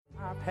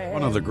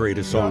One of the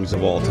greatest songs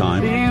of all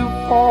time,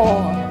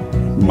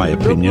 in my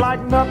opinion.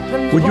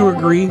 Would you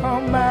agree,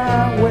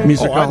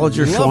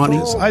 Musicology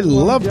Schwani? I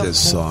love this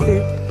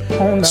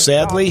song.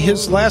 Sadly,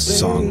 his last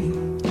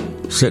song.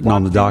 Sitting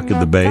on the dock of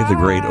the bay, the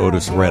great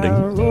Otis Redding.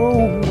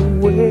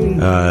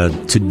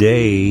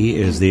 Today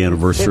is the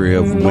anniversary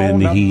of when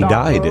he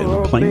died in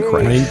a plane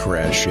crash. Plane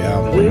crash,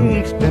 yeah.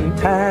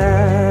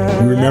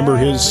 You remember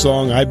his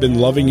song, I've Been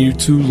Loving You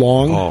Too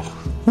Long?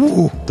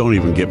 Oh, don't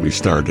even get me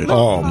started.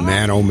 Oh,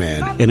 man, oh,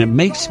 man. And it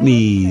makes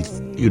me,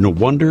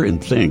 wonder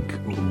and think,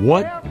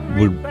 what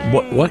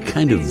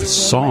kind of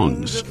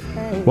songs,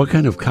 what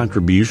kind of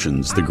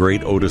contributions the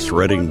great Otis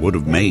Redding would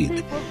have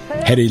made.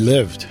 Had he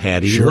lived.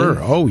 Had he Sure.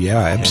 lived. Oh, yeah,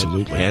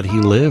 absolutely. Had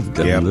he lived.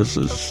 I Yeah. mean, this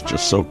is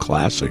just so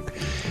classic.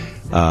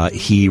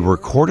 He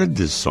recorded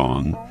this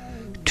song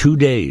 2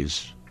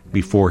 days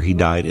before he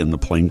died in the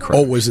plane crash.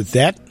 Oh, was it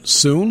that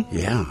soon?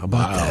 Yeah, how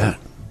about that?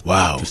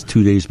 Wow. Just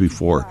 2 days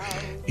before.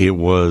 It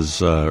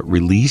was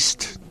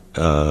released,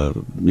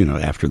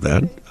 after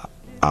that.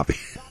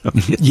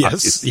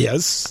 Yes,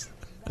 yes.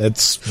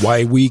 That's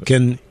why we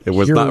can. It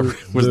was hear not the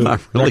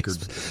record.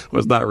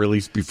 was not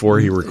released before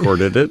he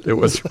recorded it. It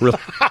was really.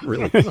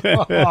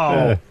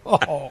 That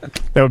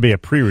would be a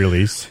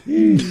pre-release. A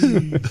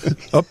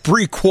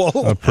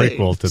prequel. A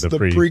prequel to the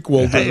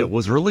prequel. Hey, it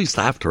was released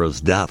after his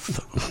death.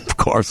 Of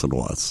course it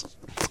was.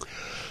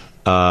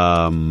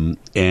 And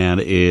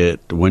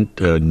it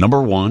went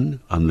number one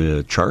on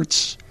the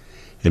charts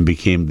and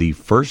became the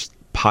first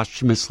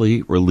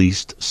posthumously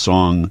released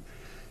song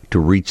to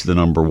reach the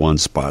number one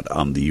spot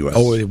on the U.S.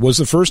 Oh, it was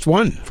the first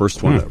one.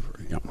 First one ever.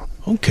 Yeah.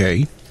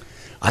 Okay.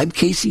 I'm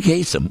Casey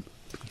Kasem.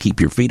 Keep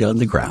your feet on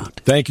the ground.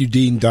 Thank you,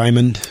 Dean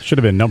Diamond. Should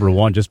have been number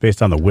one just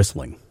based on the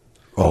whistling.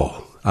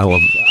 Oh,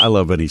 I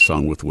love any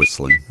song with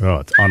whistling. Oh,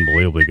 it's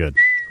unbelievably good.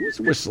 Who's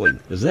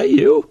whistling? Is that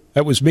you?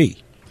 That was me.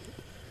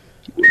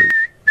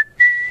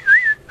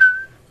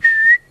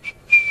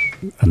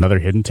 Another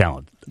hidden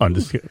talent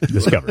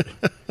undiscovered.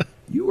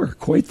 You are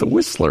quite the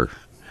whistler.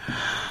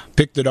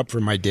 Picked it up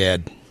from my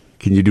dad.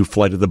 Can you do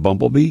Flight of the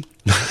Bumblebee?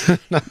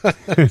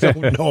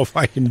 Don't know if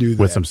I can do that.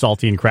 With some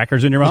saltine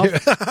crackers in your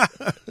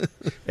mouth?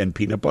 And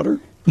peanut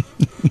butter?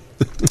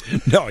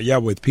 No, yeah,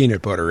 with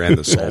peanut butter and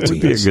the That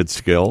would be a saltines. good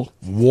skill.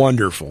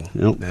 Wonderful.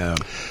 Yep. Yeah.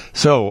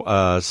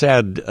 So,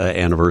 sad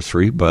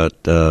anniversary, but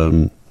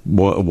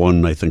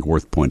one I think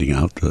worth pointing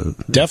out.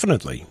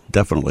 Definitely.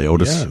 Definitely.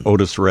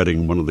 Otis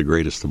Redding, one of the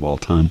greatest of all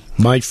time.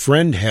 My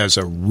friend has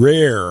a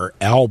rare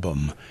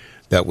album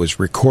that was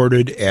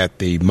recorded at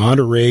the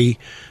Monterey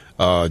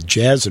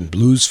Jazz and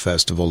Blues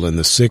Festival in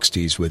the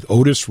 60s with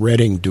Otis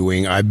Redding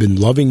doing I've Been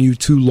Loving You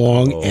Too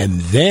Long,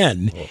 and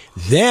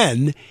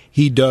then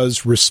he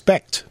does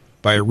Respect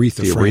by Aretha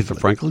The Franklin. Aretha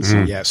Franklin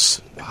song?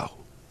 Yes. Wow.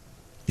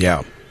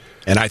 Yeah.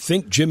 And I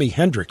think Jimi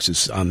Hendrix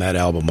is on that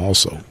album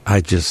also. I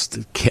just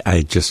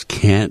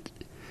can't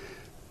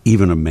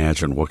even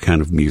imagine what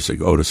kind of music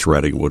Otis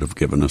Redding would have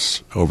given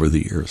us over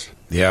the years.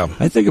 Yeah.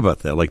 I think about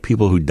that, like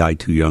people who died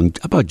too young.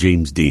 How about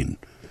James Dean?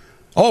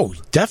 Oh,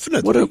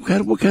 definitely.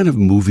 What kind of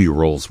movie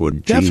roles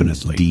would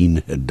James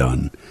Dean have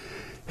done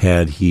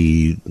had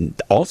he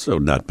also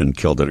not been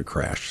killed in a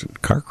car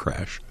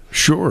crash?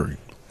 Sure.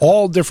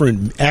 All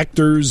different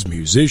actors,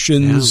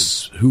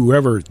 musicians,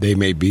 whoever they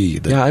may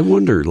be. Yeah, I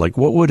wonder, like,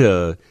 what would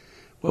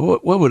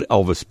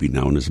Elvis be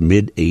known as?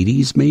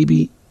 Mid-'80s,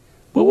 maybe?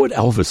 What would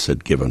Elvis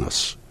have given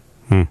us?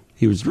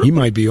 He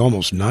might be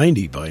almost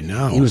 90 by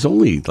now. He was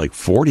only like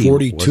 40.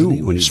 42.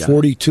 He, when he was died?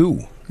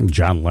 42.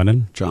 John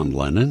Lennon.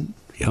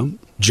 Yeah.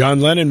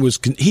 John Lennon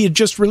he had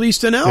just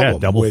released an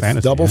album.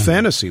 Double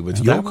Fantasy with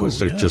Yoko. That was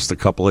just a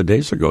couple of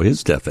days ago,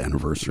 his death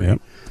anniversary.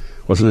 Yep.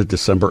 Wasn't it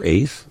December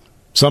 8th?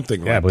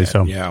 Something like that. I believe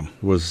so. Yeah.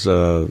 Was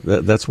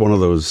that's one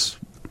of those.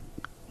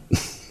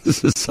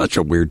 This is such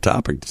a weird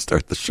topic to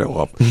start the show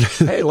up.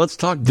 Hey, let's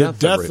talk death.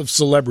 The death of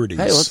celebrities.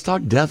 Hey, let's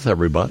talk death,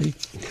 everybody.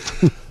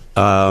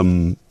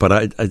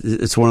 But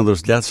it's one of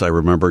those deaths I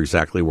remember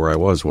exactly where I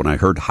was when I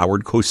heard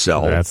Howard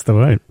Cosell. That's the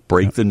way.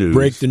 Break the news.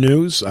 Break the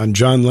news on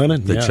John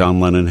Lennon. That John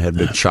Lennon had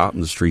been shot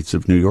in the streets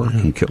of New York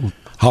and killed.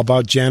 How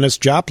about Janis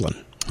Joplin?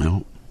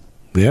 No.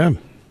 Yeah.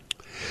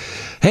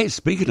 Hey,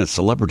 speaking of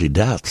celebrity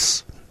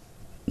deaths,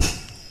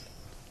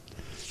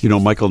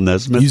 Michael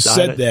Nesmith. You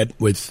said that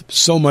with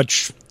so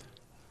much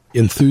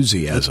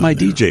enthusiasm. That's my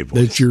DJ voice.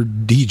 That's your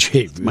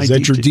DJ. Is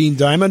that your Dean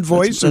Diamond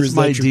voice, or is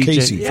that your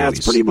Casey voice? Yeah,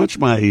 it's pretty much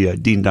my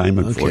Dean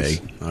Diamond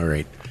voice. Okay, all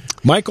right.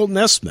 Michael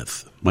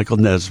Nesmith. Michael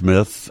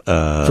Nesmith.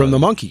 From the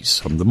Monkees.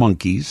 From the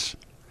Monkees.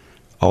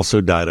 Also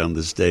died on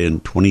this day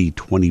in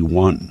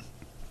 2021.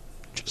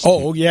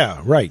 Oh,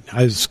 yeah, right.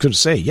 I was going to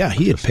say, he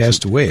had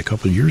passed away a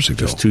couple of years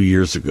ago. Just 2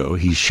 years ago.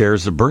 He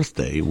shares a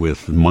birthday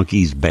with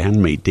Monkees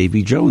bandmate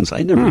Davy Jones.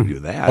 I never knew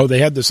that. Oh, they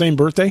had the same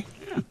birthday?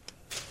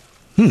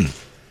 Yeah.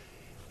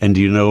 And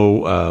do you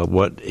know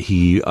what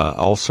he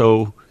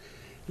also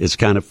is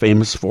kind of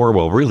famous for?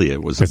 Well, really,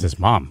 it was his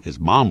mom. His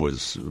mom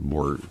was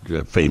more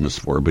famous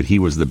for, but he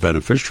was the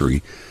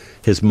beneficiary.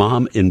 His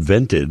mom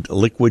invented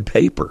liquid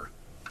paper.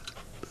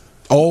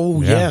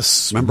 Oh, Yeah.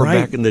 yes. Remember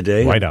right. back in the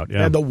day? Whiteout, yeah.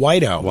 Yeah, the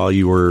whiteout. While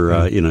you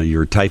were, you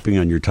were typing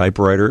on your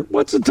typewriter.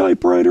 What's a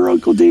typewriter,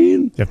 Uncle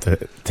Dean? You have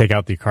to take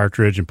out the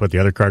cartridge and put the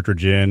other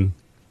cartridge in.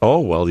 Oh,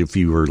 well, if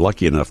you were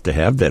lucky enough to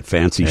have that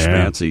fancy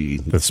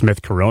schmancy The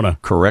Smith Corona.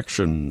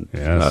 correction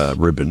Yes.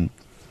 ribbon.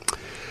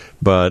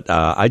 But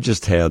I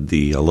just had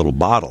the little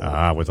bottle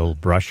With a little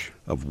brush.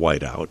 of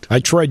whiteout. I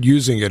tried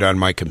using it on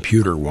my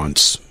computer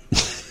once,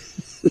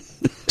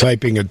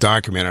 typing a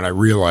document, and I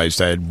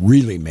realized I had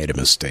really made a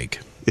mistake.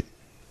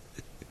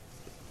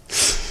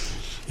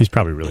 He's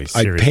probably really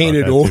I serious.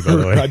 painted about that, too, by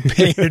the over. way. I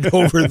painted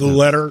over the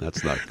letter.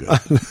 That's not good.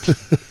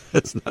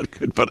 That's not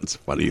good, but it's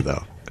funny,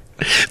 though.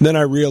 Then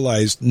I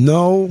realized,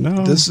 no,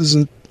 No. this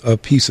isn't a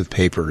piece of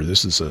paper.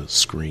 This is a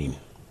screen.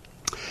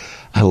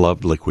 I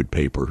loved liquid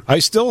paper. I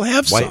still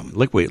have some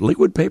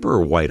Liquid paper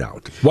or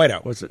whiteout?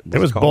 whiteout. What's it? It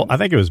was both. I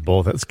think it was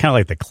both. It's kind of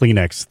like the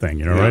Kleenex thing,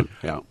 you know, right?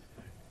 Yeah.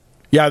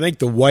 Yeah, I think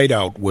the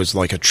whiteout was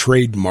like a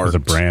trademark. It was a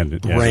brand.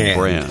 Yeah.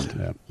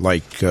 Brand.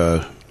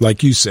 Yeah.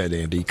 Like you said,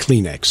 Andy,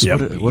 Kleenex.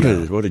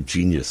 Yep. What a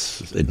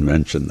genius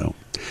invention, though.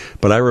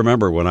 But I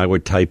remember when I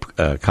would type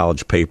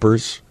college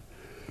papers,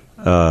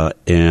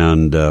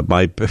 and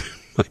my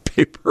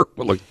paper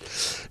looked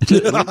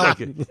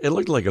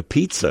like a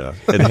pizza.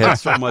 It had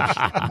so much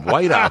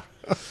whiteout.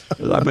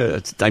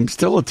 I'm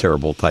still a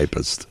terrible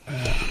typist.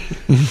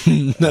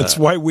 That's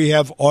why we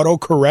have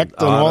autocorrect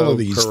and all of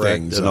these Autocorrect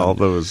things and all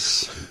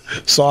those.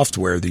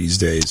 software these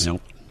days.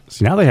 Nope.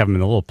 See, now they have them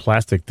in the little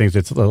plastic things.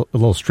 It's a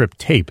little strip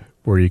tape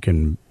where you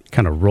can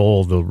kind of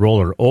roll the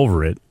roller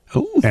over it,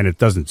 Ooh. and it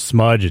doesn't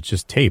smudge. It's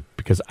just tape.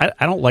 Because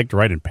I don't like to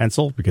write in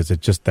pencil because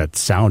that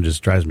sound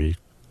just drives me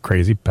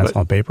crazy. Pencil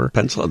on paper.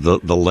 Pencil,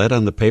 the lead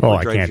on the paper Oh,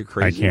 drives you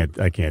crazy.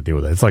 I can't deal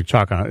with it. It's like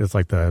chalk on. It's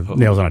like the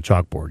nails on a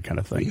chalkboard kind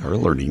of We thing. are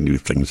learning new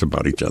things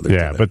about each other.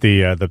 Yeah,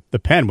 today. but the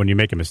pen, when you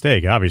make a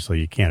mistake,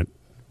 obviously you can't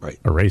right.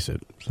 erase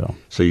it. So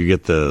So you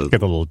get the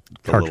little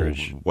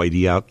cartridge. little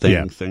whitey out thing.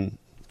 Yeah.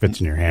 Fits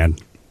in your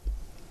hand.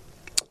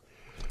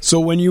 So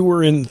when you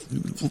were in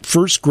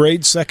first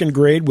grade, second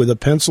grade with a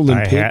pencil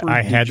and paper,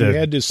 I had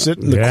to sit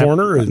in the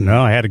corner? And,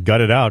 No, I had to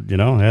gut it out. You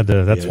know, I had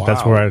to. That's Yeah.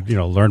 that's Wow. where I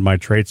learned my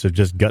traits of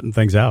just gutting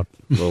things out.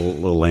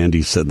 Little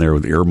Andy sitting there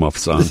with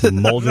earmuffs on.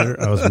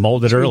 I was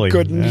molded early.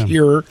 couldn't yeah.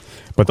 hear.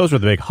 But those were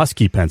the big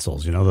Husky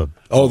pencils. You know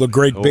The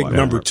great big I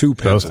number remember. 2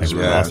 those pencils. things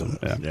were Yeah. awesome.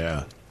 Yeah.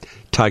 Yeah.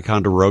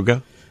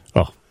 Ticonderoga,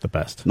 Oh, the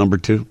best. number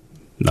 2.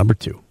 Number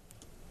 2.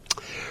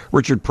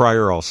 Richard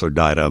Pryor also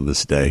died on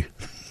this day.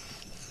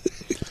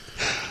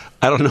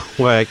 I don't know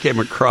why I came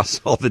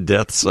across all the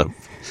deaths of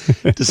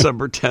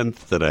December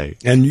 10th today.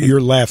 And you're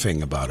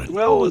laughing about it.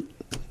 Well,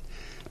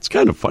 it's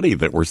kind of funny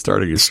that we're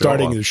starting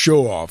The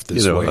show off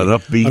this way. an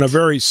upbeat. On a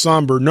very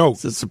somber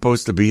note. It's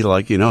supposed to be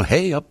like, hey,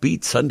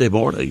 upbeat Sunday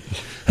morning.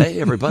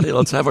 Hey, everybody,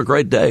 let's have a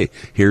great day.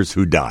 Here's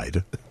who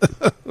died.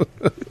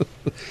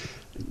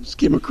 Just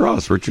came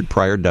across. Richard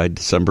Pryor died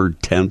December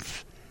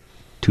 10th,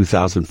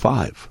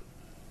 2005.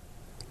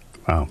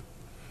 Wow.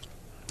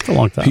 It's a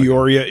long time.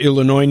 Peoria,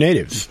 Illinois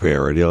native.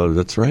 Pryor,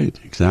 that's right.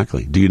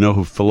 Exactly. Do you know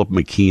who Philip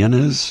McKeon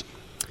is?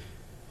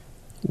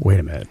 Wait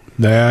a minute.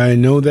 I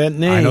know that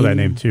name. I know that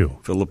name too.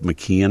 Philip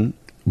McKeon.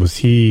 Was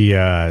he? He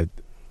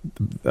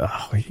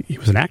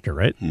was an actor,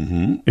 right?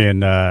 Mm-hmm.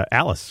 In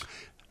Alice.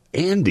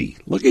 Andy,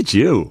 look at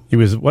you. He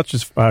was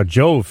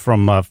Joe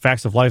from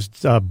Facts of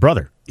Life's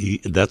brother.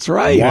 That's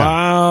right.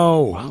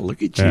 Wow. Wow,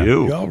 look at Yeah.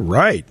 you. All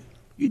right.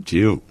 Look at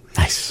you.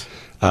 Nice.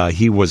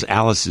 He was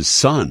Alice's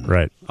son,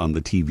 Right. on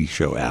the TV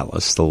show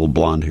Alice, the little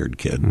blonde-haired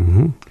kid,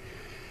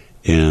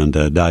 and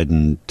died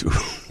in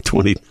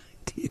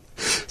 2019.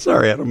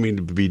 Sorry, I don't mean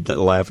to be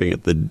laughing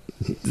at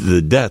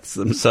the deaths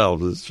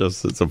themselves.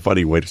 It's a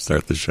funny way to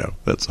start the show.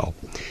 That's all.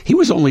 He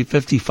was only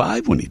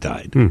 55 when he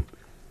died.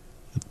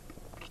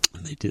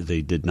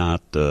 They did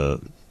not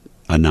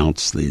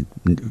announce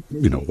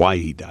why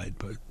he died,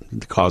 but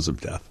the cause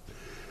of death.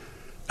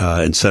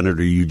 And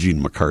Senator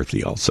Eugene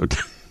McCarthy also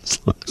died.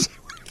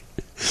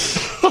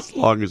 As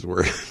long as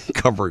we're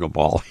covering them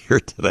all here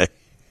today.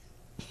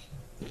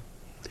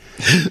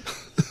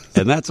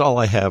 And that's all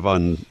I have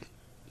on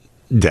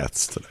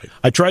deaths today.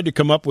 I tried to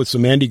come up with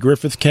some Andy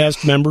Griffith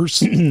cast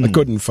members. I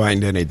couldn't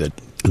find any that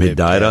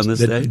died on this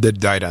day? That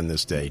died on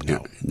this day.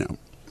 No. No.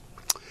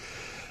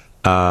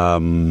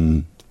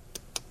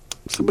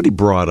 Somebody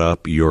brought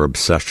up your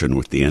obsession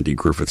with the Andy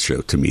Griffith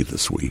Show to me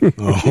this week.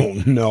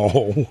 Oh,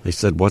 no. They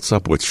said, "What's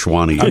up with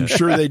Schwani?" I'm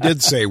sure they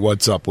did say,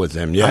 what's up with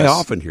him. Yes. I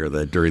often hear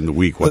that during the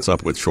week. What's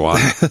up with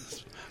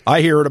Schwani?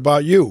 I hear it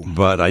about you.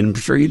 But I'm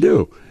sure you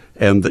do.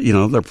 And,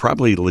 they're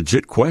probably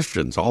legit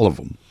questions, all of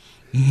them.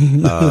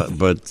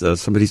 But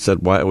somebody said,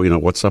 "Why?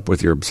 What's up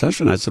with your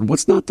obsession?" I said,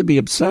 "What's not to be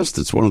obsessed?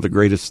 It's one of the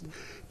greatest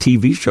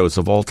TV shows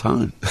of all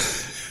time."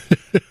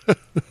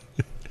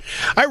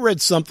 I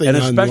read something And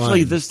especially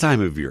online. this time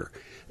of year,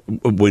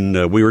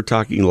 when we were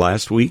talking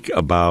last week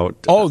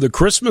about the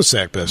Christmas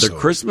episode. the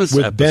Christmas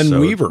with episode Ben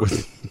Weaver.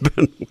 with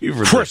Ben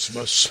Weaver,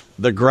 Christmas.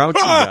 the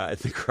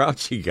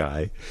grouchy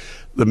guy,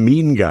 the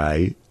mean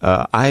guy.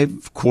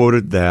 I've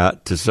quoted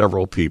that to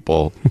several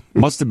people.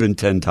 Must have been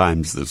 10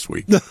 times this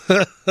week.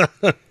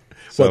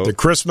 What, the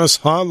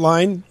Christmas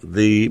line?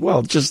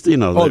 Just, you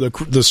know.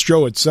 The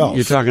show itself.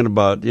 You're talking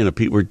about, you know,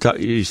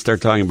 you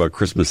start talking about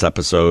Christmas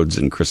episodes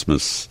and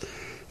Christmas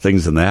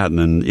things and that, and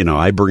then, you know,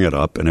 I bring it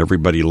up, and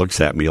everybody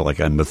looks at me like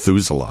I'm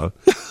Methuselah.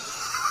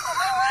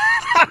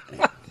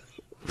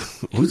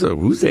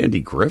 Who's Andy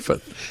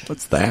Griffith?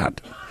 What's that?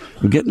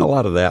 I'm getting a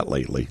lot of that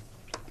lately.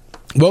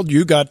 Well,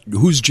 you got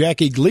Who's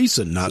Jackie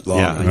Gleason not long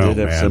ago. ago. I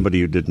did have somebody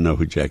who didn't know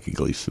who Jackie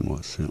Gleason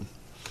was. Yeah.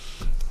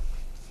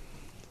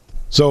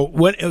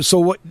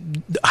 So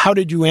how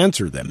did you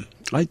answer them?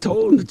 I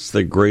told them it's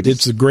the greatest.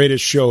 It's the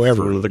greatest show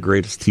ever. One of the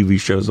greatest TV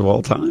shows of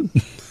all time.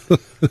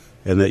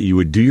 And that you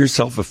would do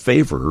yourself a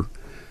favor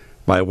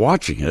by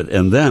watching it.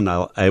 And then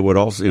I would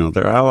also, you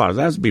know,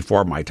 that's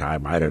before my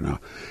time. I don't know.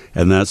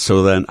 And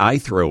so then I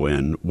throw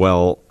in,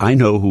 well, I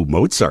know who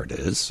Mozart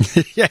is.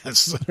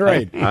 Yes,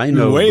 right. I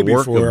know the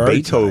work of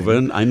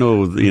Beethoven. Time. I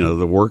know, you know,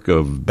 the work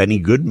of Benny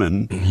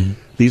Goodman. Mm-hmm.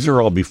 These are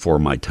all before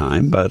my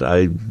time, but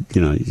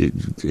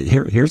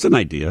here's an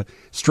idea.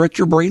 Stretch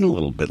your brain a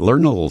little bit.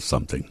 Learn a little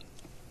something.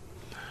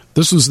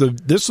 This was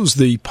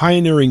the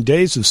pioneering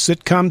days of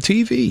sitcom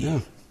TV. Yeah.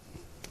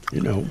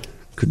 You know.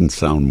 Couldn't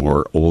sound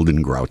more old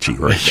and grouchy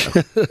right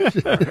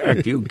now.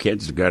 You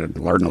kids got to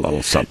learn a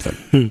little something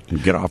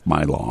and get off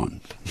my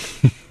lawn.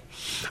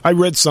 I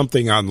read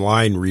something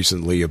online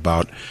recently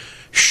about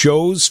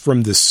shows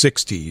from the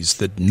 60s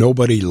that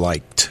nobody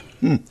liked.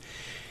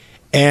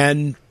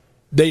 And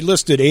they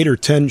listed 8 or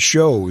 10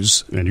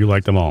 shows. And you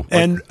liked them all.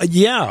 And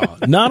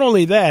not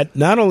only that,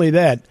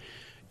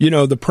 you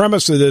know, the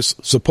premise of this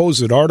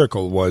supposed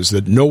article was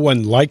that no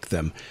one liked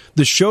them.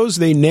 The shows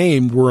they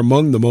named were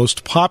among the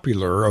most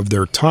popular of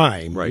their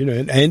time. Right. You know,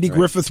 and Andy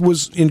Griffith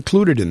was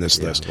included in this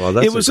list. Well,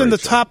 it was in the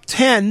top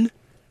 10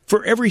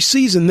 for every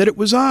season that it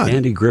was on.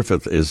 Andy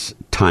Griffith is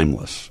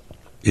timeless.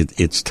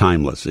 It's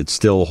timeless. It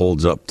still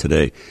holds up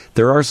today.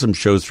 There are some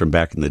shows from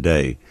back in the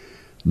day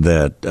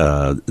that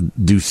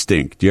do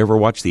stink. Do you ever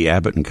watch the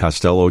Abbott and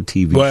Costello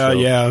TV show? Well,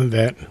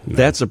 yeah.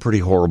 That's a pretty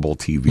horrible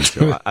TV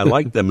show. I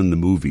like them in the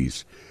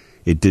movies.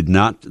 They did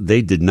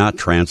not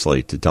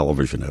translate to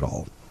television at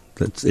all.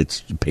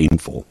 It's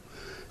painful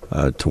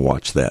to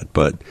watch that.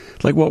 But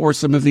like, what were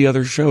some of the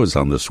other shows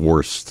on this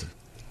worst?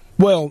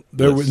 Well,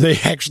 they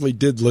actually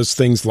did list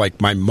things like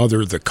My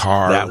Mother the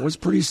Car. That was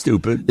pretty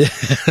stupid.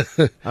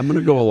 I'm going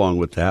to go along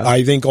with that.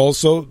 I think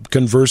also,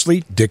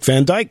 conversely, Dick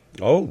Van Dyke.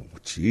 Oh,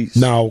 jeez.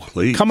 Now,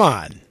 please. Come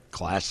on.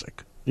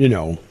 Classic. You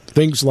know,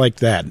 things like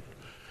that.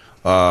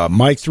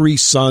 My Three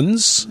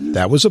Sons,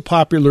 that was a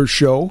popular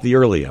show. The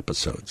early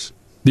episodes.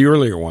 The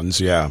earlier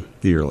ones, yeah.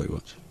 The early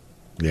ones.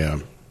 Yeah.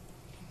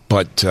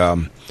 But,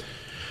 I'll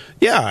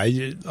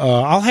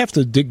have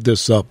to dig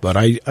this up, but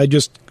I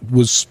just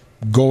was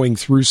going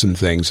through some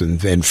things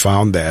and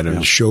found that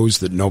and shows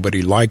that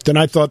nobody liked. And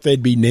I thought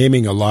they'd be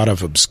naming a lot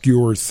of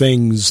obscure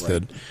things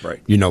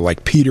you know,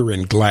 like Peter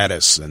and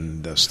Gladys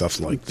and stuff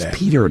like that.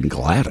 Peter and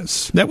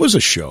Gladys? That was a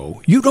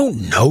show. You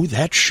don't know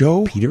that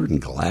show? Peter and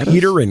Gladys?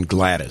 Peter and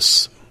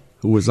Gladys.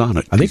 Who was on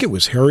it? I think it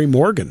was Harry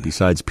Morgan.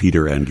 Besides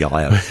Peter and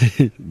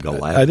Gladys.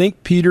 I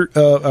think Peter,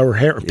 or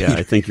Harry. Yeah,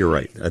 I think you're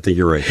right.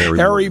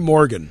 Harry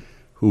Morgan.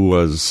 Who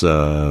was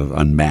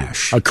on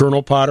MASH.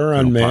 Colonel Potter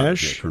on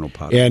MASH. Colonel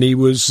Potter. And he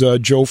was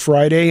Joe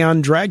Friday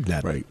on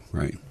Dragnet.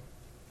 Right.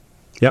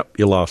 Yep,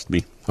 you lost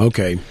me.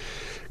 Okay.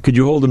 Could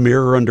you hold a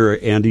mirror under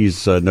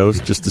Andy's nose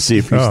just to see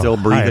if he's still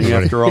breathing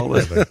after all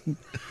this?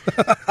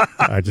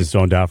 I just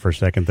zoned out for a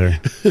second there.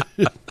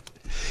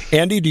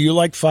 Andy, do you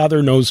like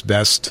Father Knows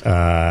Best?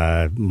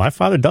 My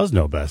father does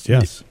know best.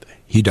 Yes,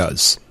 he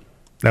does.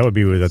 That would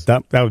be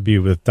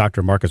with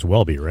Dr. Marcus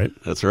Welby, right?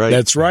 That's right.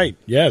 That's right.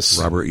 Yes,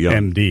 Robert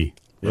Young, MD.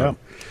 Yeah,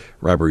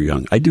 Robert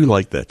Young. I do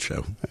like that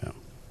show. Yeah.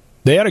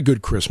 They had a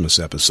good Christmas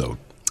episode.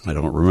 I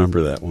don't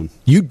remember that one.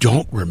 You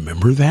don't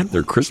remember that?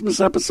 Their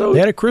Christmas episode? They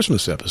had a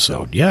Christmas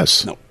episode.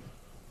 Yes. No.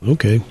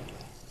 Okay.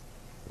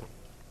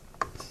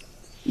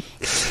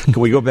 Can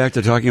we go back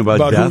to talking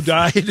about death? Who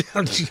died?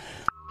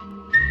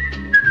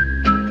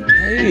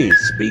 Hey,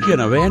 speaking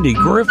of Andy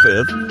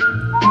Griffith,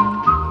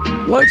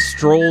 let's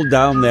stroll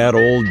down that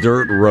old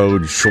dirt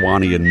road,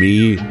 Schwani and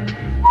me,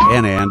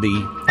 and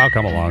Andy. I'll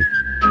come along.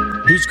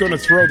 Who's going to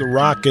throw the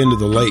rock into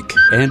the lake?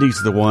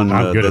 Andy's the one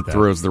that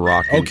throws the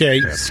rock.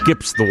 Okay.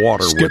 Skips the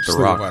water with the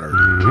rock. Water.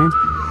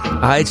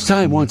 Mm-hmm. It's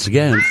time once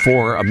again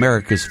for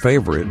America's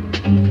favorite,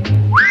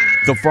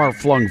 the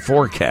Far-Flung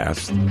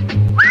Forecast.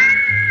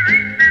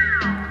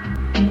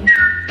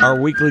 Our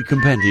weekly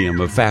compendium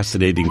of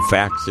fascinating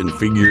facts and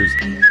figures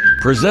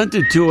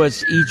presented to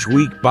us each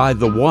week by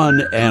the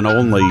one and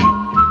only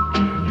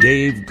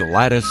Dave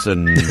Gladys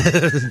and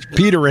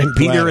Peter and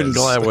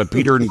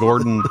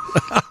Gordon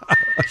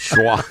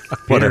Schwab,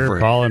 whatever,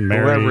 Paul and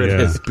Mary, whoever it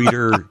is,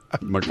 Peter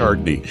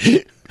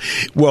McCartney.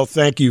 Well,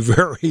 thank you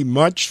very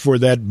much for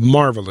that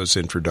marvelous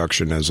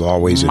introduction, as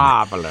always.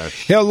 Marvelous.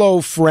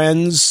 Hello,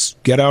 friends.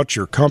 Get out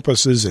your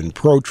compasses and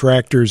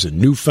protractors and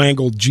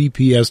newfangled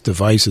GPS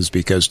devices,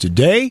 because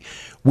today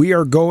we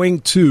are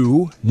going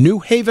to New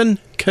Haven,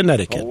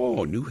 Connecticut.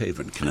 Oh, New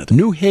Haven, Connecticut.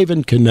 New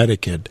Haven,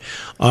 Connecticut,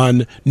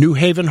 on New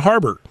Haven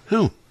Harbor.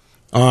 Oh.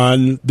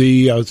 on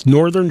the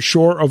northern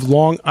shore of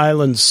Long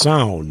Island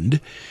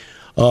Sound.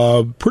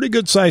 Pretty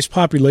good-sized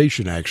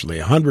population, actually,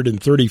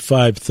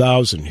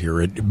 135,000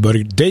 here. But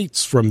it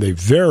dates from the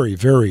very,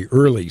 very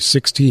early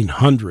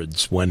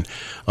 1600s when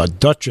a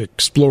Dutch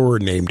explorer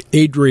named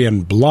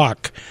Adrian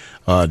Block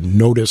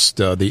noticed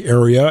the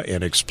area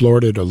and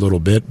explored it a little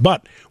bit.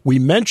 But we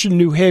mentioned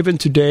New Haven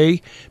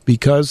today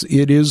because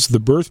it is the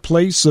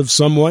birthplace of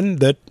someone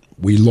that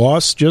we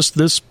lost just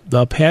this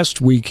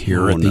past week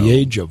here at the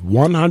age of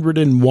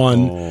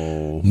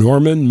 101,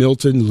 Norman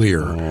Milton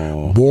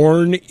Lear,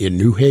 born in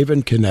New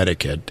Haven,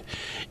 Connecticut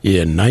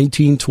in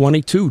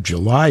 1922,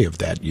 July of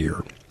that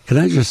year. Can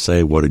I just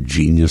say what a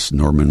genius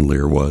Norman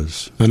Lear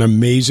was? An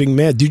amazing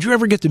man. Did you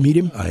ever get to meet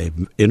him? I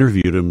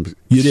interviewed him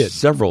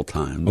several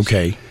times.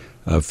 Okay.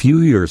 A few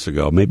years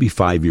ago, maybe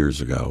 5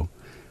 years ago,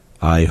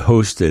 I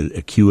hosted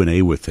a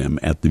Q&A with him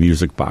at the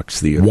Music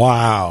Box Theater.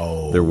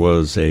 Wow. There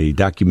was a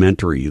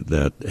documentary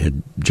that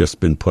had just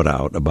been put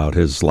out about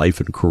his life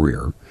and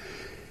career,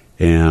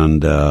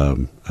 and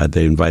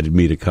they invited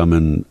me to come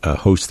and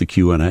host the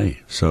Q&A.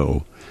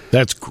 So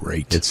that's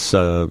great. He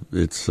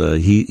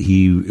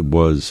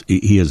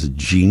is a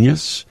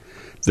genius.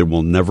 There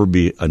will never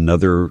be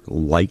another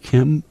like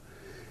him.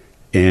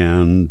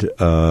 And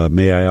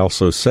may I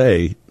also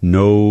say,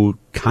 no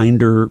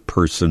kinder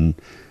person,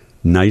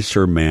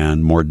 nicer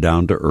man, more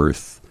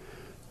down-to-earth,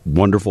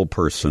 wonderful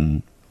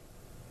person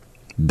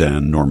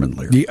than Norman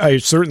Lear. I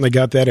certainly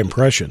got that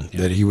impression,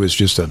 that he was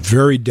just a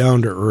very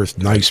down-to-earth,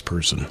 nice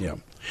person. Yeah.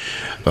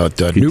 But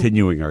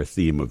continuing our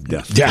theme of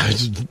death. Yeah,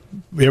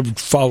 it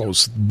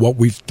follows what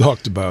we've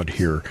talked about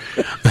here.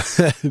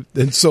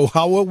 And so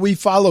how will we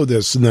follow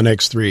this in the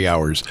next 3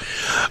 hours?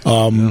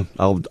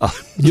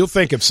 You'll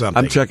think of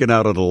something. I'm checking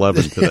out at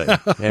 11 today.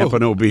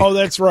 Hampton OB. Oh,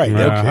 that's right.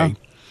 Okay.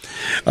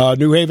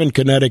 New Haven,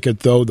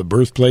 Connecticut, though, the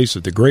birthplace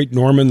of the great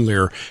Norman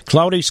Lear.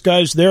 Cloudy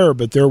skies there,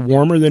 but they're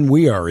warmer than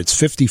we are. It's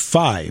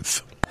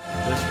 55.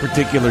 This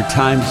particular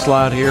time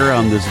slot here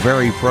on this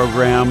very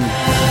program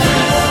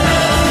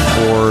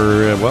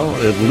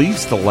for, at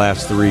least the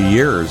last 3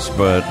 years,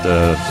 but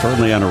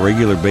certainly on a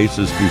regular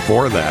basis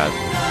before that,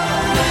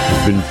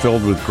 has been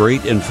filled with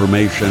great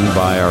information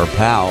by our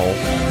pal,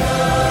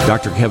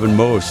 Dr. Kevin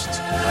Most,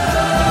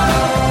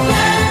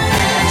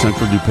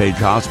 Central DuPage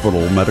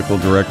Hospital, Medical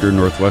Director,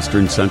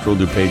 Northwestern Central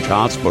DuPage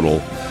Hospital.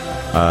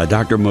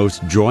 Dr.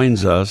 Most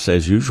joins us,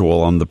 as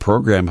usual, on the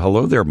program.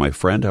 Hello there, my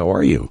friend. How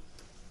are you?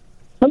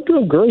 I'm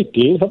doing great,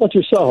 Dean. How about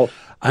yourself?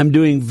 I'm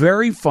doing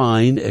very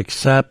fine,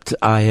 except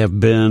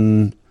I've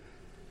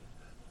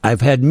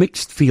had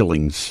mixed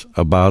feelings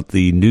about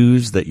the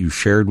news that you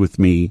shared with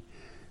me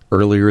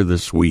earlier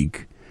this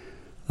week,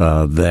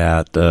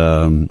 that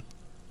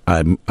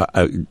I'm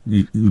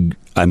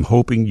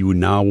hoping you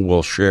now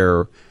will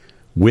share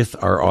with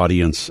our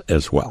audience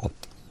as well.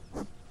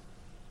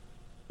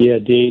 Yeah,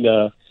 Dean,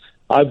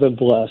 I've been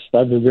blessed.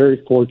 I've been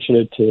very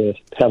fortunate to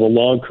have a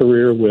long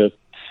career with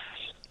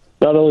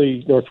not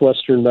only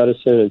Northwestern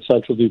Medicine and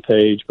Central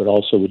DuPage, but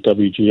also with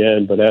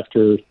WGN. But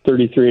after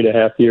 33 and a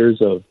half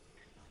years of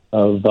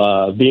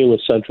being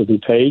with Central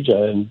DuPage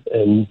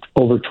and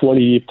over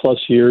 20 plus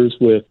years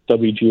with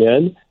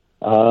WGN,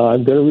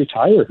 I'm going to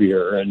retire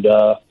here. And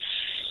I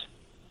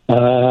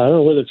don't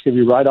know whether it's going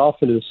to be right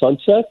off into the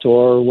sunset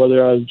or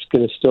whether I'm just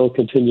going to still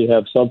continue to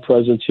have some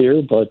presence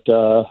here. But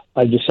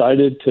I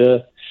decided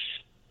to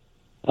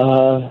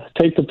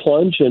take the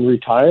plunge and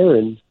retire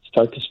and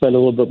start to spend a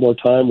little bit more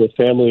time with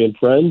family and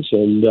friends.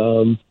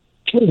 And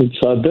it's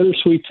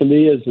bittersweet to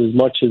me as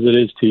much as it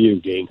is to you,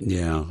 Dean.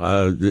 Yeah.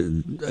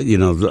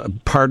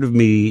 Part of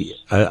me,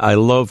 I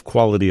love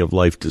quality of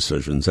life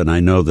decisions, and I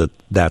know that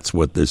that's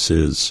what this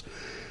is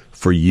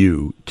for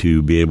you,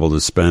 to be able to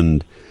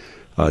spend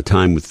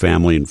time with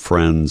family and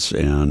friends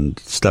and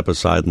step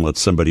aside and let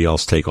somebody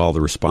else take all the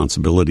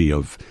responsibility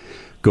of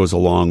goes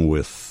along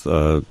with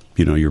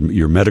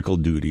your medical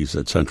duties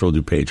at Central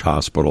DuPage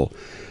Hospital.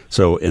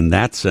 So in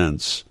that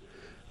sense,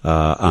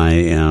 I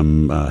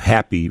am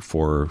happy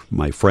for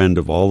my friend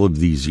of all of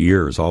these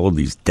years, all of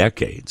these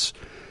decades,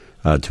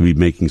 to be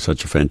making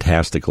such a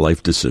fantastic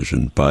life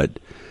decision. But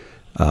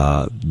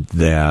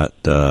that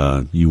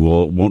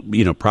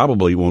you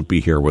probably won't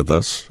be here with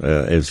us,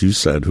 as you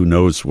said. Who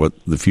knows what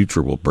the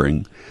future will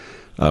bring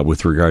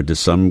with regard to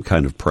some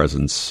kind of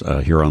presence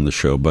here on the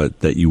show,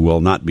 but that you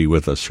will not be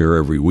with us here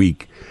every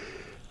week.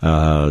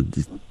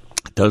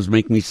 It does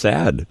make me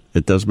sad.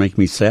 It does make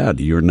me sad.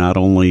 You're not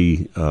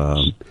only,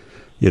 so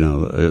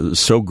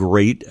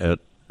great at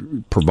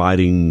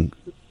providing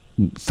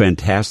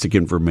fantastic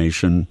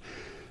information,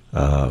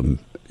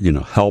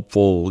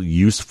 helpful,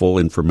 useful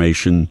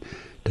information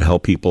to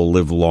help people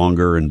live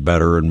longer and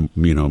better and,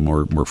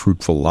 more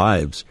fruitful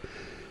lives.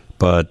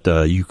 But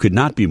you could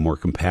not be more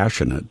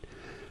compassionate,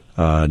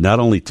 not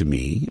only to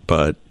me,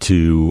 but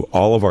to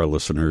all of our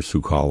listeners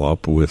who call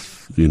up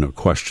with,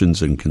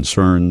 questions and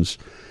concerns.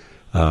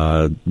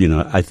 I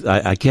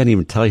can't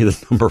even tell you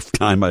the number of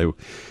time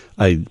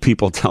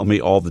people tell me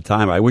all the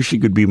time, I wish you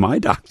could be my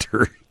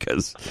doctor.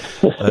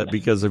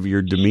 because of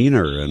your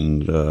demeanor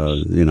and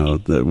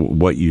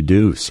what you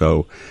do.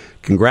 So,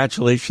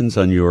 congratulations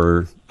on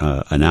your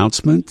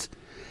announcement,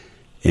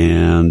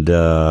 and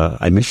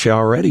I miss you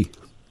already.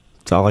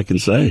 That's all I can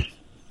say.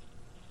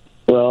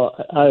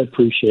 Well, I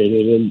appreciate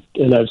it,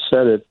 and I've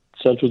said it.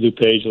 Central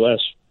DuPage the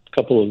last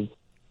couple of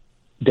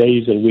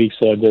days and weeks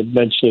that I've been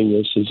mentioning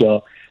this is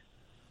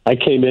I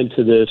came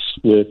into this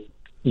with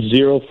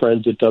 0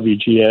 friends at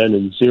WGN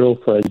and 0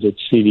 friends at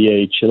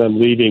CDH, and I'm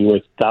leaving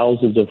with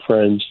thousands of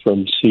friends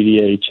from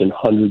CDH and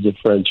hundreds of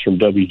friends from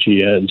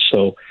WGN.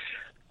 So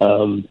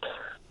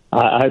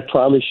I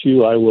promise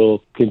you I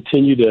will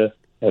continue to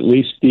at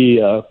least be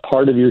a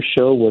part of your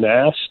show when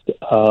asked.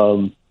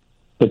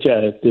 But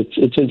yeah,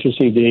 it's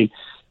interesting, Dean.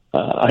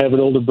 I have an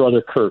older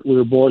brother, Kurt. We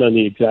were born on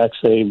the exact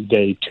same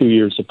day, 2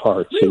 years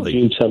apart. Really? So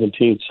June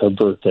 17th is our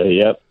birthday,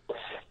 yep.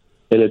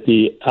 And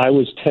I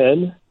was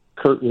 10,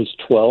 Kurt was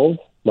 12.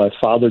 My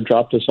father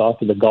dropped us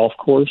off at the golf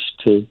course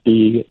to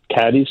be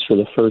caddies for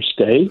the first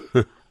day.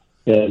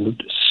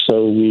 And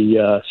so we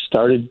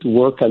started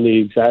work on the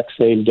exact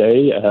same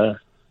day.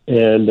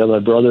 And my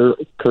brother,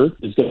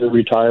 Kurt, is going to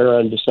retire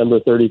on December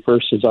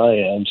 31st as I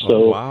am.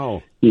 So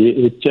wow.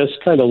 It just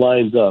kind of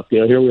lines up.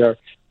 Here we are,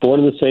 born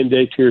on the same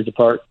day, 2 years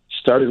apart,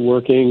 started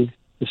working at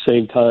the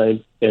same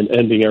time and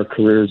ending our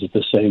careers at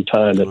the same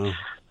time. And wow.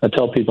 I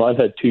tell people I've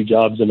had 2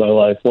 jobs in my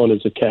life, one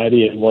as a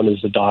caddy and one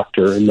as a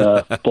doctor, and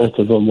both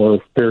of them were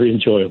very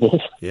enjoyable.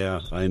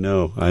 Yeah, I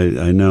know.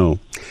 I know.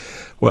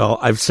 Well,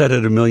 I've said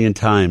it a million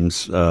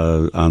times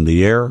on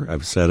the air.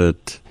 I've said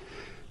it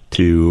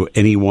to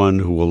anyone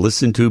who will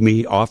listen to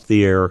me off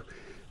the air.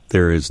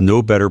 There is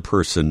no better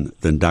person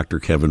than Dr.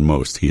 Kevin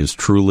Most. He is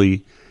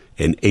truly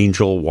an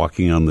angel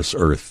walking on this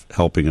earth,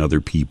 helping other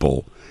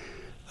people.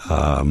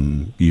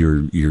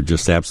 You're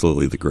just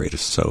absolutely the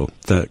greatest. So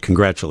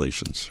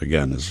congratulations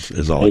again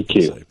is all I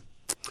can say.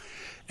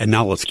 And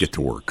now let's get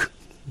to work.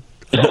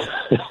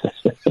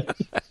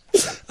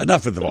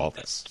 Enough of all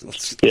this.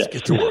 Let's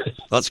get to work.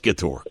 Let's get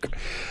to work.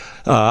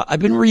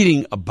 I've been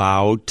reading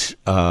about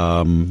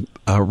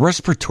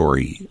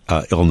respiratory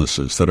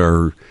illnesses that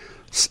are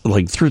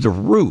like through the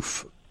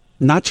roof,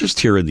 not just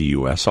here in the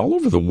U.S., all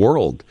over the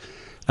world.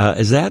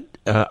 Is that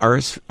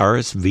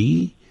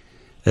RSV?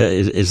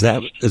 Is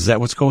that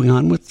what's going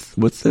on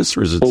with this,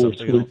 or is it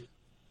something else?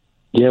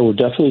 Yeah, we're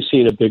definitely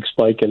seeing a big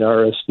spike in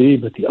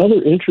RSV, but the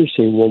other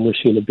interesting one we're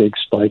seeing a big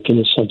spike in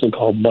is something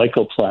called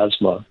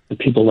mycoplasma. And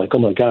people are like, oh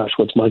my gosh,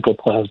 what's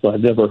mycoplasma? I've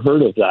never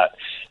heard of that.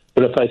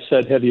 But if I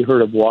said, have you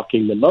heard of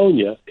walking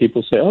pneumonia?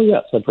 People say, oh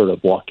yes, I've heard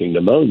of walking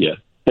pneumonia.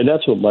 And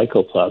that's what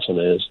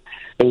mycoplasma is.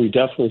 And we've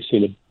definitely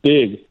seen a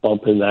big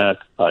bump in that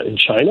in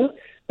China,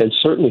 and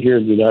certainly here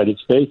in the United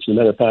States. As a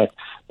matter of fact,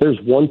 there's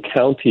one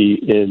county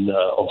in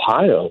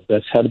Ohio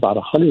that's had about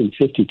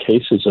 150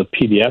 cases of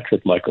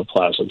pediatric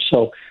mycoplasma.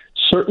 So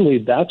certainly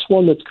that's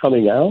one that's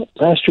coming out.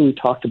 Last year we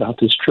talked about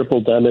this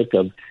triple-demic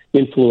of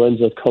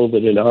influenza,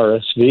 COVID, and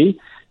RSV.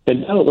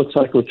 And now it looks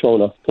like we're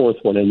throwing a fourth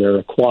one in there,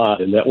 a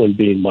quad, and that one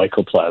being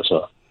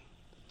mycoplasma.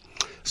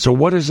 So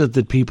what is it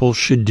that people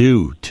should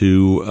do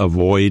to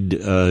avoid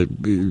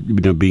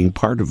being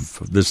part of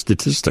this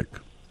statistic?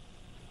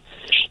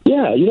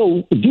 Yeah,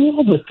 do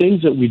all the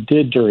things that we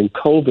did during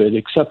COVID,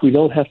 except we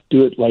don't have to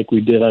do it like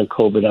we did on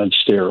COVID on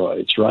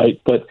steroids,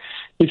 right? But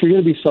if you're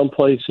going to be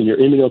someplace and you're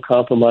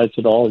immunocompromised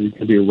at all, you're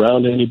going to be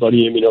around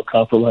anybody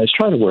immunocompromised,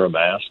 try to wear a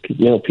mask.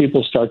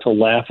 People start to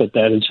laugh at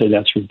that and say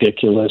that's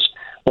ridiculous.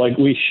 Like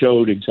we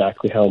showed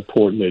exactly how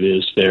important it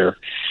is there.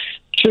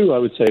 2, I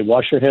would say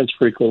wash your hands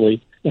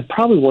frequently. And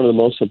probably one of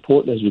the most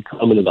important as we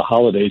come into the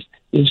holidays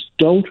is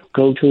don't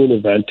go to an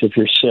event if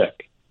you're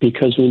sick,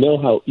 because we know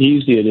how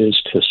easy it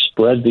is to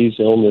spread these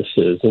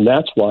illnesses, and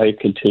that's why it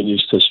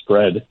continues to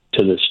spread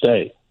to this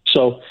day.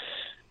 So,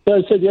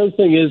 as I said, the other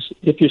thing is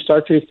if you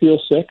start to feel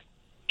sick,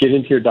 get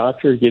into your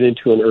doctor, get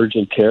into an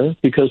urgent care,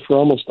 because for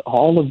almost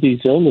all of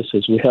these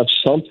illnesses, we have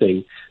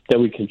something that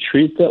we can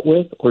treat that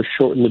with or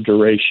shorten the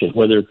duration,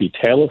 whether it be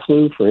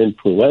Tamiflu for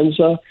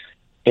influenza,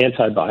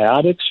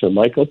 antibiotics for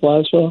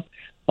mycoplasma,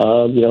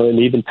 and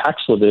even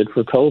Paxlovid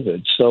for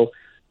COVID. So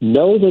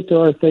know that there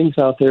are things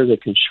out there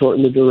that can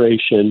shorten the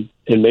duration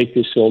and make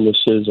these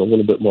illnesses a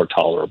little bit more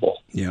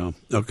tolerable. Yeah.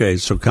 Okay.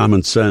 So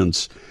common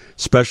sense,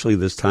 especially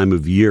this time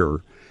of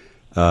year,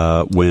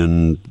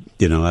 when,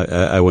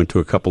 I went to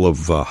a couple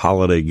of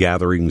holiday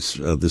gatherings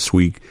this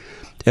week,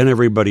 and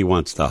everybody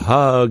wants to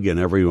hug and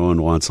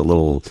everyone wants a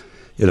little,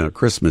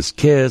 Christmas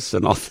kiss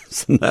and all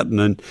this and that. And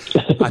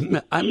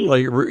then I'm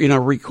like,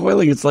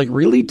 recoiling. It's like,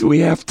 really? Do we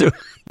have to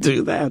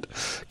do that?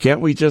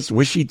 Can't we just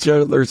wish each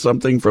other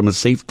something from a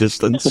safe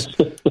distance?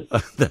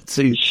 That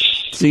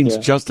seems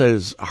just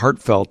as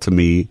heartfelt to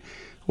me,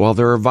 while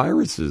there are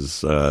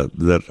viruses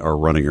that are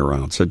running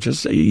around. So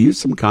just use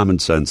some common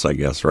sense, I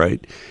guess,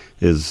 right?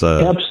 Is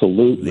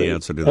absolutely the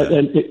answer to that.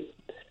 And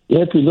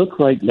if we look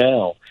right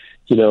now,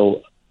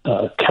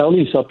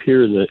 counties up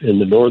here in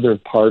the northern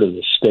part of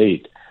the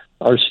state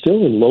are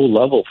still in low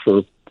level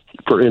for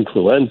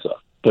influenza.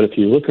 But if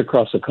you look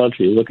across the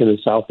country, you look in the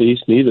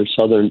southeast, in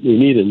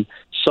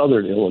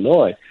southern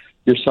Illinois,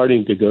 you're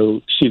starting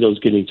to see those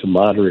getting to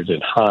moderate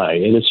and high.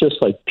 And it's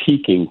just like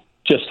peaking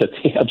just at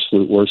the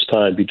absolute worst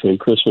time between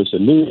Christmas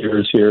and New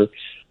Year's here,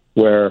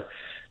 where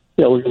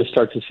we're going to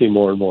start to see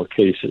more and more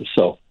cases.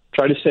 So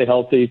try to stay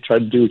healthy, try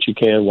to do what you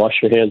can, wash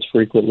your hands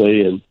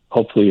frequently, and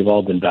hopefully you've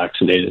all been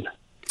vaccinated.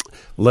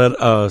 Let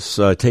us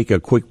take a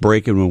quick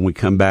break, and when we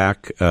come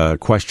back,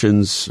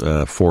 questions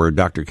for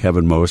Dr.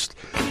 Kevin Most.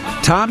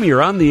 Tom,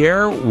 you're on the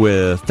air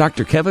with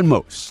Dr. Kevin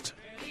Most.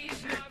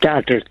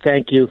 Doctor,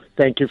 thank you.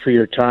 Thank you for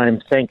your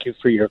time. Thank you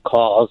for your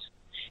calls.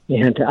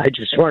 And I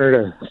just wanted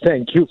to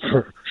thank you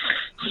for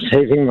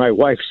saving my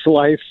wife's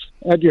life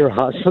at your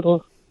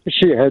hospital.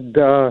 She had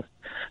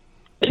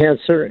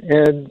cancer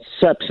and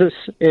sepsis,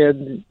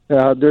 and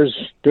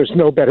there's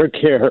no better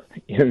care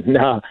in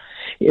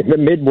the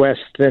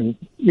Midwest than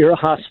your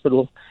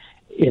hospital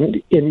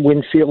in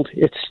Winfield.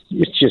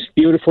 It's just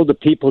beautiful. The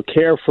people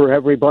care for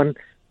everyone,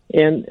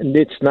 and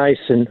it's nice.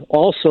 And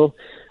also,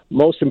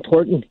 most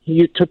important,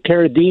 you took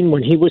care of Dean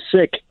when he was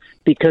sick,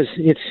 because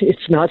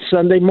it's not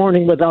Sunday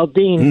morning without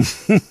Dean.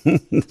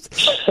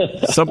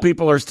 Some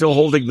people are still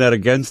holding that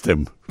against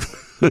him.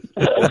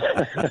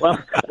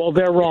 well,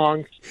 they're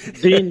wrong.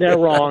 Dean, they're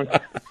wrong.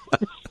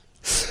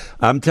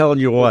 I'm telling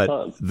you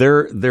what,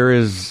 there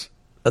is.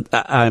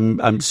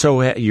 I'm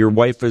so your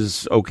wife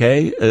is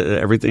okay.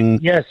 Everything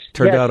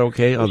turned out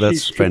okay. Oh,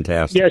 that's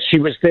fantastic. Yes,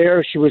 she was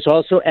there. She was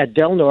also at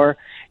Del Nor,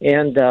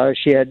 and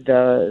she had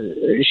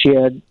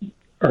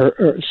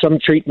some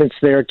treatments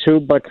there too.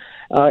 But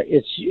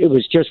it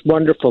was just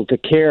wonderful, the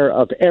care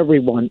of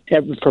everyone,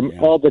 from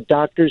all the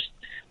doctors,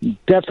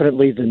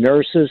 definitely the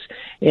nurses,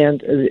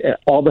 and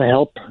all the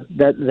help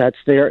that's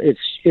there.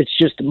 It's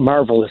just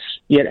marvelous.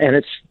 Yeah, and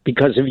it's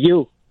because of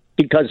you.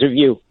 Because of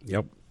you.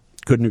 Yep.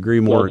 Couldn't agree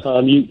more.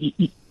 Well,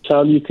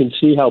 Tom, you can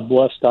see how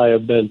blessed I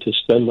have been to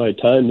spend my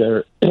time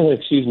there,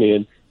 excuse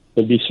me,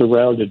 and be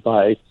surrounded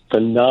by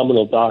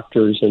phenomenal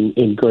doctors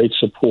and great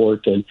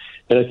support. And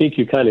I think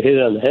you kind of hit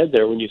it on the head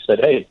there when you said,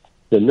 hey,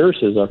 the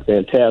nurses are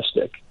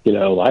fantastic. I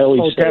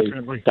always say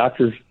definitely.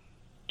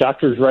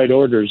 Doctors write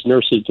orders,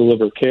 nurses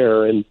deliver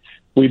care. And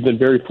we've been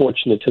very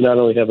fortunate to not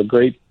only have a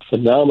great,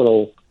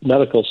 phenomenal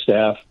medical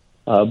staff,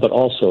 but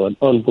also an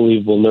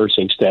unbelievable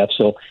nursing staff.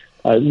 So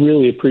I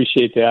really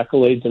appreciate the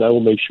accolades, and I will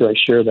make sure I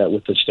share that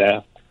with the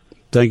staff.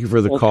 Thank you for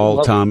the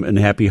call, Tom, and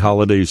happy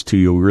holidays to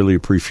you. We really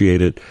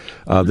appreciate it.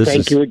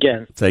 Thank you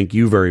again. Thank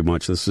you very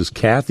much. This is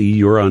Kathy.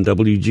 You're on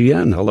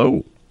WGN.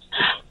 Hello.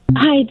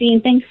 Hi,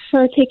 Dean. Thanks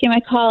for taking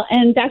my call.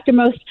 And Dr.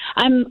 Most,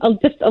 I'm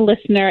just a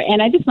listener,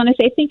 and I just want to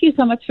say thank you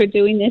so much for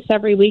doing this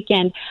every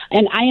weekend.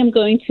 And I am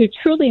going to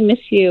truly miss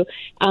you.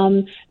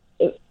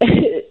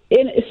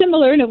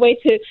 Similar in a way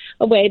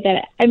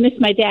that I miss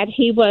my dad.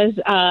 He was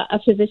a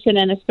physician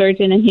and a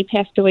surgeon, and he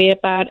passed away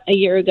about a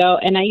year ago.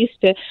 And I used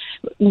to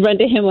run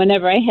to him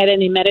whenever I had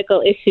any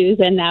medical issues.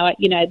 And now,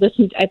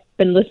 I've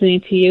been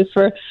listening to you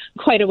for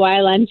quite a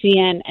while on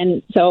GN,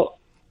 and so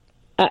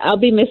I'll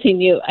be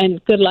missing you.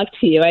 And good luck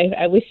to you.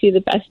 I wish you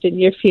the best in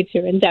your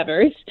future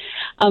endeavors.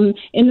 In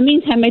the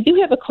meantime, I do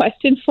have a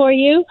question for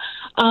you.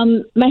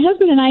 My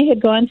husband and I had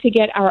gone to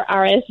get our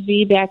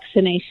RSV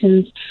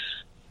vaccinations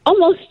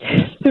almost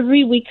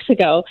 3 weeks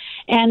ago,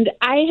 and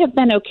I have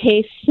been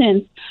okay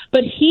since,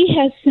 but he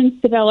has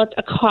since developed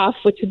a cough,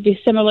 which would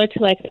be similar to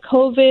like a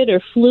COVID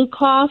or flu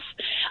cough,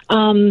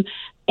 and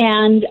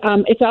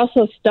it's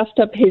also stuffed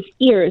up his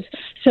ears.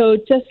 So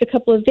just a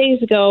couple of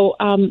days ago,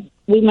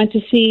 we went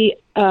to see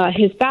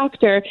his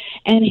doctor,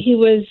 and he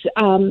was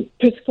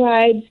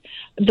prescribed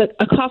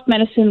a cough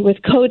medicine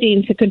with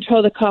codeine to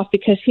control the cough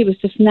because he was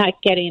just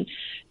not getting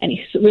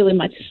any really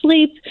much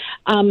sleep,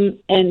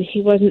 and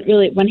he wasn't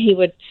really, when he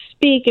would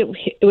speak, it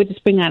would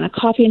just bring on a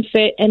coughing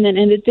fit. And then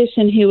in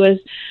addition, he was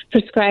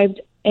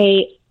prescribed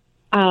a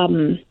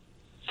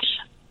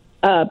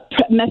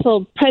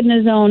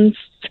methylprednisone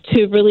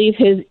to relieve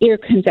his ear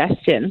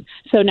congestion.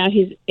 So now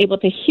he's able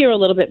to hear a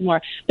little bit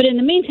more. But in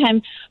the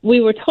meantime, we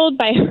were told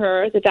by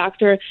her, the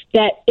doctor,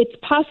 that it's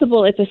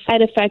possible it's a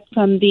side effect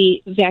from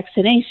the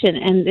vaccination,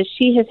 and that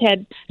she has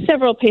had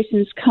several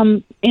patients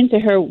come into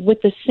her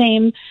with the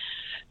same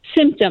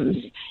symptoms.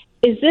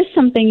 Is this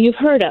something you've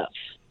heard of?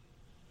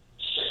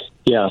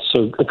 Yeah,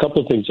 so a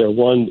couple of things there.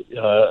 One,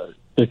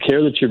 the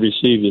care that you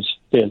received is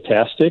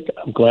fantastic.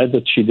 I'm glad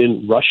that she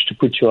didn't rush to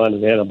put you on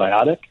an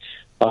antibiotic.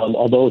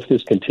 Although if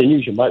this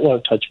continues, you might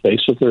want to touch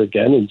base with her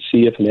again and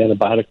see if an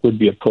antibiotic would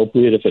be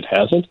appropriate if it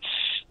hasn't.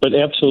 But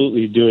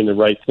absolutely doing the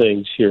right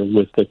things here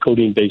with the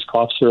codeine-based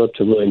cough syrup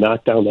to really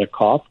knock down that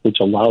cough, which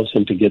allows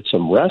him to get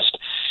some rest.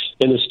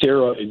 And the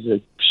steroids,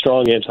 a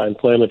strong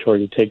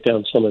anti-inflammatory to take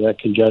down some of that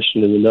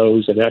congestion in the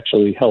nose, and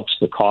actually helps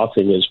the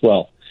coughing as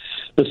well.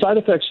 The side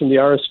effects from the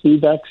RSV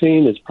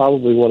vaccine is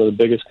probably one of the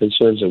biggest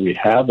concerns that we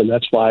have, and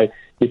that's why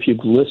if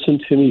you've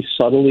listened to me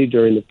subtly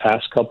during the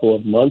past couple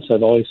of months,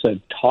 I've always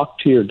said talk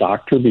to your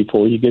doctor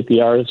before you get the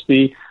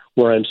RSV,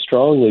 where I'm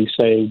strongly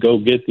saying go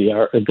get the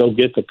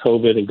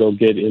COVID and go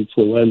get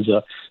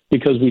influenza,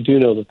 because we do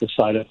know that the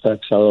side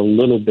effects are a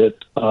little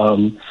bit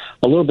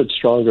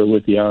stronger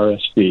with the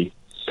RSV.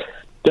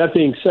 That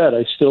being said,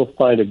 I still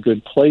find a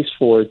good place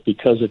for it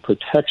because it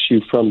protects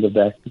you from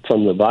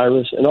the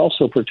virus, and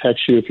also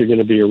protects you if you're going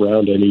to be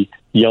around any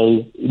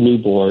young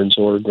newborns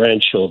or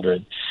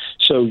grandchildren.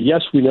 So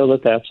yes, we know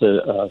that that's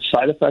a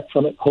side effect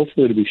from it.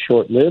 Hopefully it'll be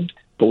short-lived.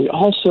 But we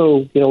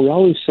also, we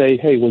always say,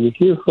 hey, when we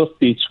hear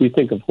hoofbeats, we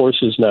think of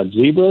horses, not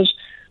zebras.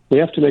 We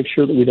have to make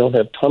sure that we don't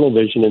have tunnel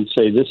vision and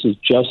say this is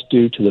just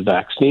due to the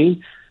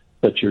vaccine.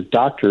 But your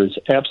doctor is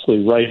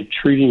absolutely right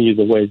treating you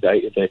the way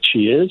that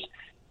she is.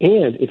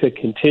 And if it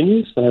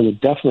continues, then I would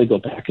definitely go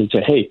back and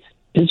say, hey,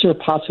 is there a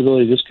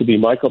possibility this could be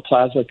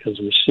mycoplasma because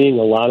we're seeing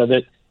a lot of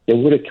it?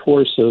 And would a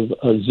course of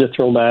a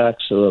Zithromax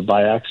or a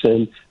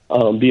Biaxin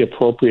be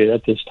appropriate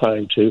at this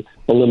time to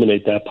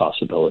eliminate that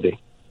possibility?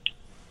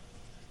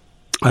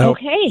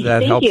 Okay, that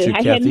thank helps you. you, I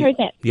Kathy. hadn't heard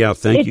that. Yeah,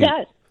 thank you. It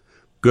does.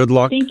 Good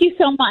luck. Thank you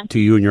so much. To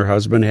you and your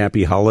husband.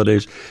 Happy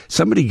holidays.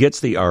 Somebody gets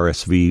the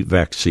RSV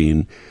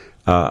vaccine.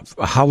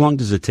 How long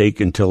does it take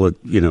until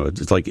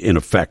it's like in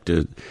effect?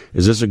 Is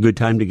this a good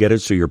time to get it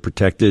so you're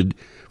protected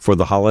for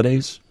the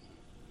holidays?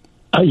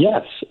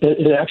 Yes.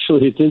 And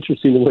actually, it's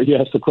interesting the way you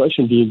asked the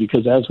question, Dean,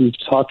 because as we've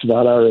talked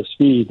about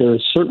RSV, there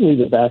is certainly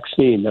the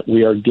vaccine that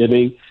we are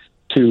giving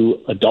to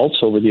adults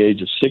over the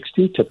age of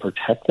 60 to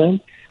protect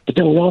them. But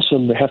then we also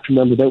have to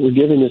remember that we're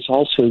giving this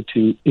also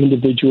to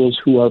individuals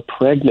who are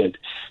pregnant.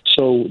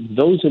 So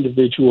those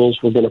individuals,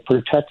 we're going to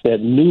protect that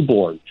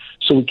newborn.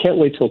 So we can't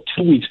wait till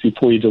 2 weeks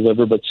before you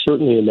deliver, but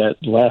certainly in that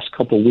last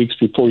couple of weeks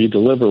before you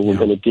deliver, we're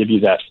going to give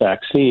you that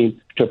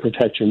vaccine to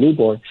protect your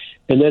newborn.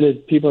 And then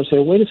people are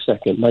saying, wait a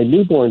second, my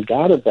newborn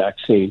got a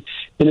vaccine.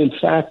 And in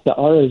fact, the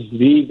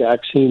RSV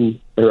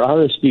vaccine or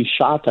RSV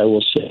shot, I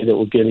will say, that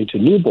we're giving to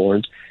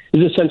newborns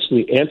is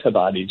essentially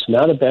antibodies,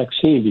 not a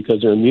vaccine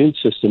because their immune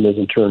system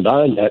isn't turned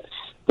on yet,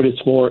 but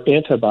it's more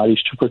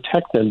antibodies to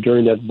protect them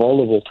during that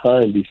vulnerable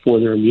time before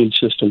their immune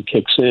system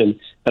kicks in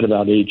at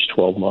about age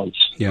 12 months.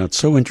 Yeah, it's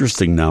so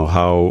interesting now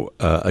how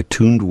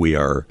attuned we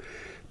are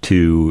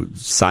to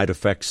side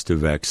effects to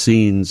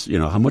vaccines,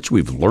 how much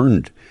we've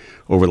learned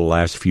over the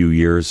last few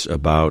years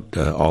about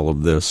all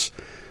of this.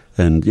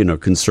 And,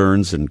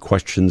 concerns and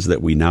questions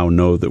that we now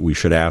know that we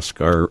should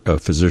ask our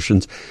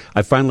physicians.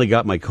 I finally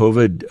got my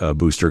COVID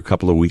booster a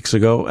couple of weeks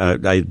ago.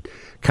 I'd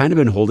kind of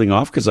been holding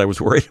off because I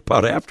was worried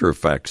about after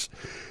effects.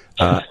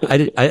 I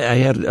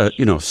had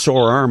a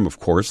sore arm, of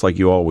course, like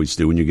you always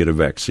do when you get a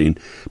vaccine,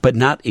 but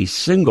not a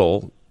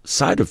single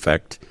side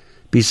effect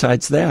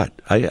besides that.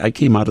 I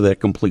came out of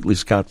that completely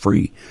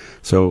scot-free.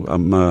 So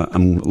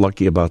I'm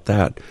lucky about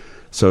that.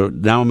 So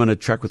now I'm going to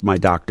check with my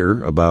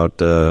doctor about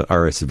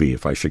RSV,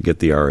 if I should get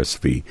the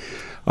RSV.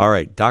 All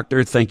right,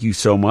 doctor, thank you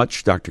so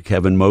much. Dr.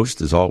 Kevin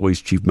Most, as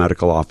always, Chief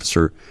Medical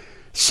Officer,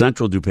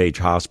 Central DuPage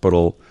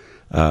Hospital.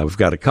 We've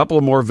got a couple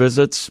of more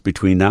visits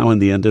between now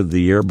and the end of the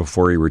year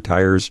before he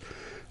retires.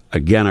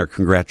 Again, our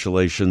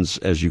congratulations.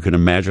 As you can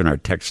imagine, our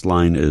text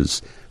line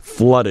is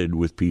flooded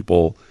with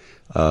people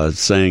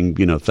saying,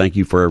 thank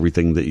you for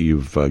everything that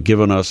you've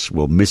given us.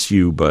 We'll miss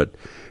you, but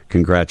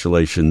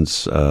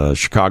congratulations.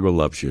 Chicago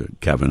loves you,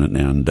 Kevin,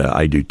 and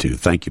I do too.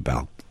 Thank you,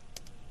 pal.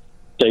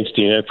 Thanks,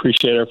 Dean. I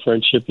appreciate our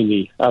friendship and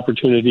the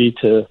opportunity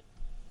to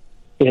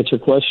answer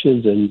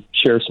questions and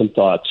share some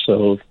thoughts.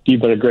 So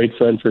you've been a great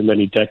friend for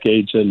many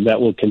decades, and that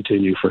will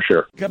continue for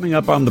sure. Coming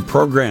up on the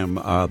program,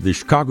 the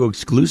Chicago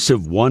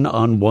exclusive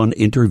one-on-one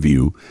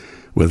interview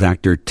with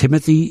actor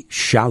Timothée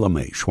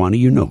Chalamet. Schwani,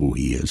 you know who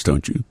he is,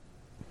 don't you?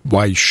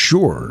 Why,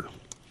 sure.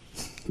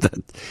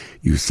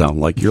 You sound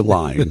like you're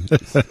lying.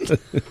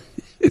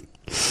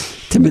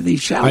 Timothée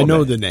Chalamet. I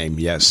know the name,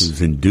 yes. He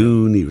was in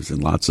Dune. He was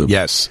in lots of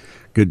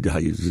good.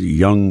 He's a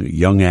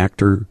young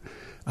actor.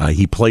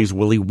 He plays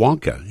Willy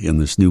Wonka in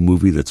this new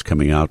movie that's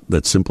coming out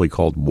that's simply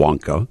called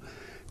Wonka.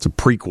 It's a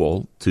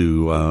prequel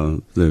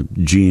to the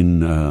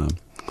Gene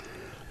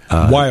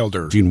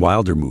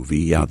Wilder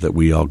movie, that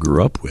we all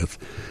grew up with.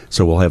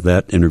 So we'll have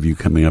that interview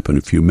coming up in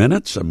a few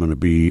minutes. I'm going to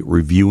be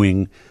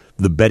reviewing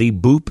the Betty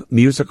Boop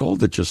musical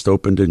that just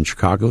opened in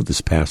Chicago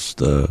this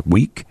past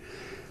week.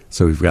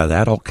 So we've got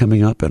that all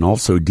coming up, and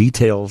also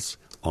details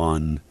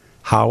on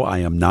how I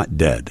am not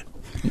dead.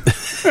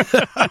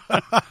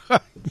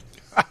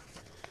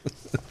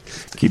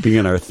 Keeping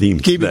in our theme.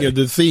 Keeping in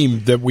the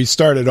theme that we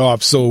started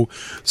off so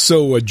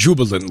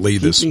jubilantly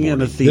this morning.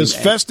 In a theme, this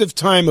festive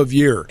time of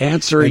year.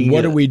 Answering and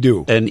what do we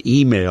do? An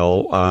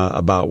email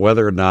about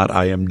whether or not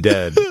I am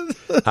dead.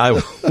 I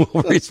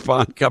will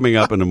respond coming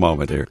up in a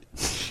moment here.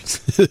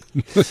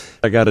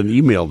 I got an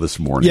email this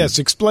morning. Yes,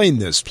 explain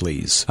this,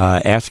 please.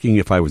 Asking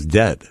if I was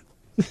dead.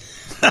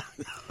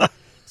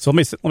 So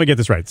let me get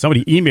this right.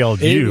 Somebody emailed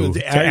you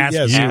to ask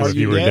you if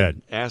you were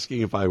dead.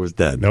 Asking if I was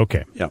dead.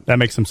 Okay. Yeah. That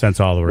makes some sense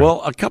all the way.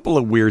 Well, a couple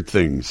of weird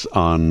things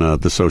on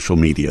the social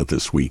media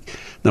this week.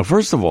 Now,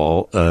 first of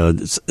all,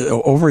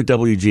 over at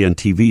WGN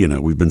TV,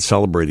 we've been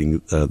celebrating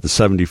the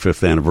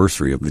 75th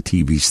anniversary of the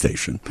TV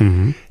station.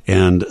 Mm-hmm.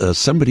 And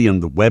somebody in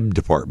the web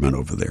department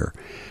over there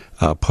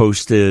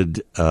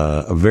posted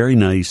a very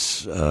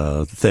nice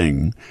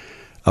thing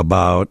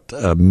about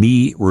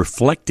me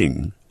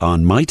reflecting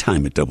on my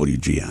time at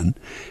WGN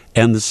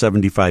and the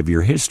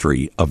 75-year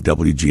history of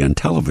WGN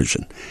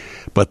television.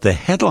 But the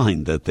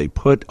headline that they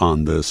put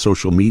on the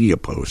social media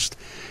post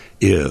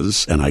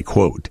is, and I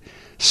quote,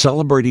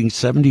 "Celebrating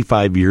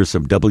 75 years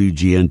of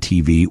WGN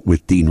TV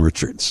with Dean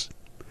Richards."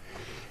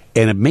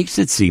 And it makes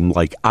it seem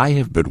like I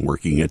have been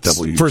working at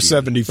WGN for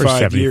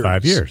 75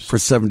 years. For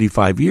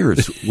 75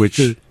 years, which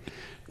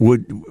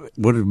would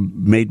have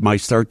made my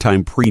start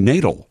time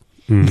prenatal.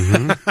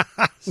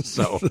 Mm-hmm.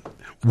 So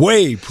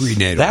way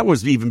prenatal. That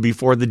was even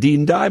before the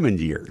Dean Diamond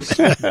years.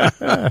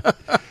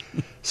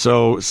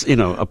 So,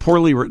 a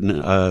poorly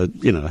written,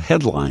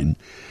 headline,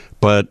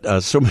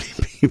 but so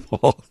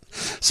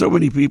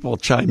many people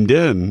chimed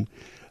in,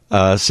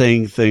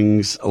 saying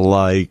things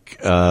like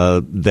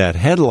that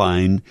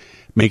headline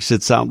makes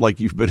it sound like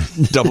you've been at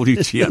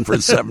WGN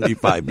for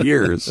 75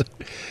 years,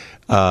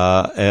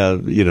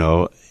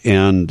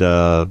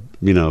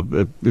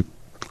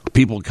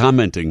 people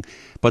commenting.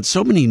 But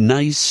so many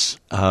nice,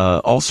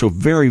 also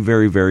very,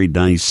 very, very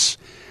nice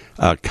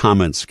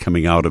comments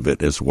coming out of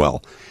it as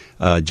well.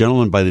 A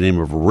gentleman by the name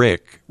of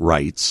Rick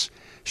writes,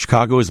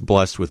 "Chicago is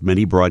blessed with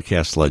many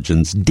broadcast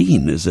legends.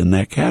 Dean is in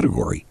that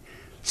category."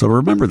 So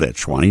remember that,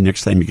 Schwani,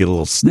 next time you get a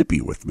little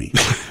snippy with me.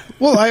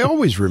 Well, I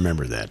always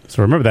remember that.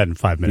 So remember that in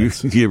 5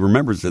 minutes. He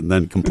remembers it and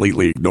then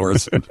completely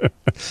ignores it.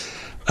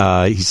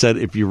 He said,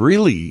 "If you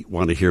really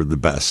want to hear the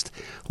best,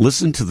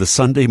 listen to the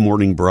Sunday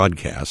morning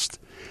broadcast.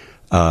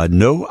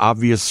 No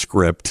obvious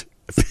script,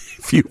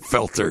 few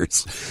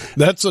filters."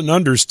 That's an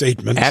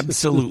understatement.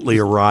 Absolutely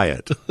a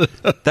riot.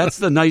 That's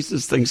the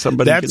nicest thing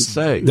somebody can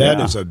say.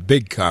 That is a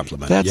big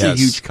compliment. That's a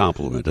huge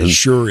compliment. It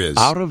sure is.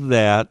 Out of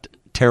that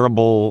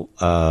terrible,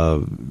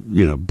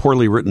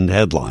 poorly written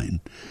headline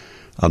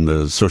on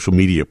the social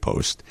media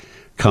post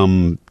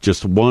come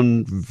just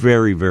one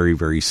very, very,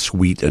 very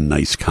sweet and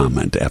nice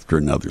comment after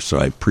another. So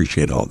I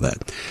appreciate all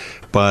that.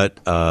 But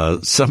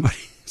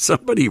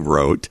somebody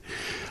wrote,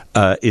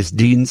 "Is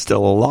Dean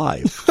still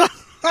alive?"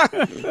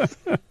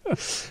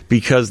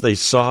 Because they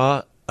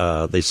saw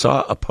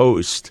a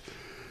post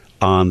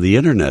on the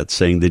internet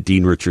saying that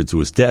Dean Richards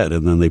was dead,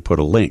 and then they put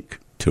a link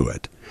to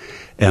it.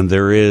 And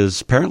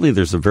there's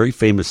a very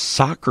famous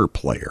soccer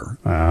player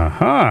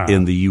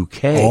in the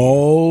UK.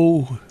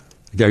 Oh,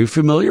 are you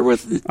familiar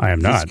with? I am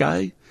not. This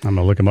guy? I'm going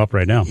to look him up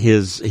right now. He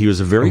was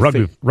a very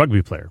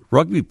rugby player.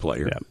 Rugby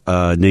player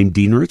named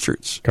Dean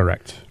Richards.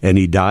 Correct. And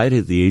he died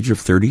at the age of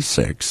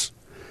 36.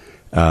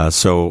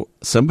 So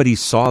somebody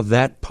saw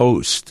that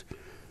post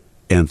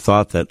and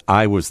thought that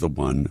I was the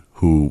one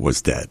who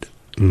was dead.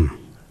 Mm.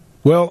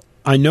 Well,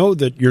 I know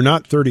that you're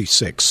not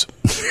 36.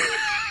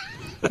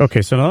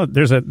 Okay, so now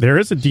there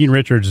is a Dean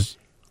Richards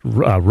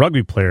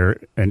rugby player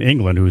in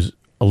England who's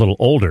a little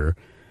older,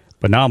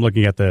 but now I'm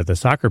looking at the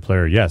soccer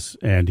player, yes,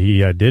 and he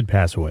did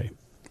pass away.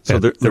 So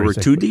there were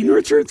two Dean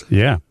Richards?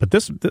 Yeah, but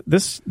this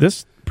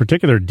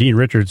particular Dean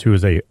Richards, who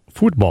is a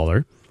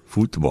footballer,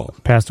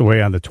 passed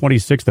away on the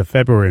 26th of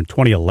February in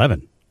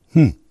 2011.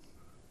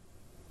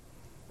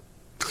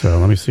 So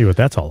let me see what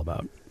that's all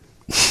about.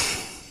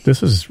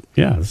 This is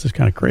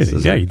kind of crazy.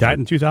 Yeah, he died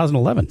in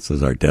 2011. This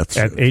is our death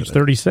at age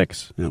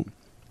 36. Yeah.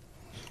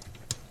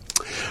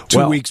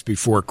 2 weeks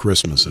before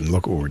Christmas, and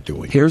look what we're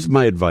doing. Here's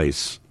my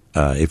advice.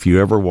 If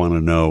you ever want to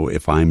know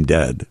if I'm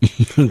dead,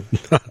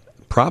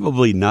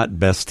 probably not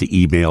best to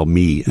email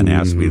me and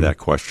ask me that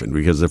question,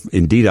 because if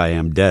indeed I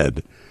am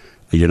dead,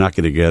 you're not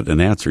going to get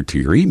an answer to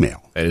your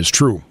email. That is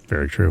true.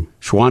 Very true.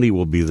 Schwani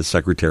will be the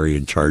secretary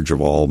in charge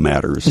of all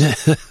matters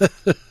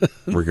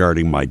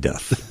regarding my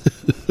death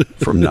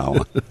from now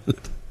on.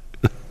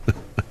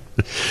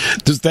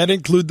 Does that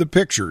include the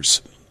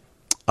pictures?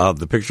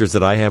 The pictures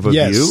that I have of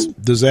you?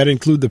 Does that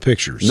include the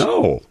pictures?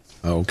 No.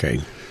 Okay.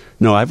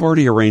 No, I've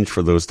already arranged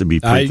for those to be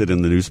printed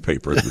in the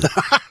newspaper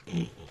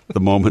the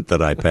moment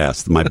that I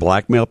pass. My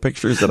blackmail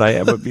pictures that I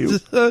have of you.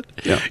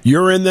 Yeah.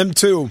 You're in them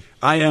too.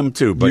 I am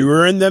too. But, you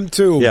were in them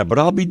too. Yeah, but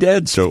I'll be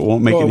dead, so it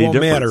won't make any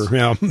difference.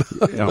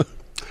 Matter.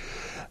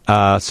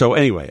 Yeah. So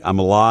anyway, I'm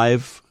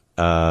alive.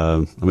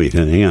 Wait,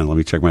 hang on. Let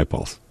me check my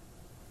pulse.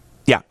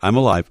 Yeah, I'm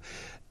alive.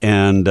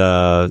 And,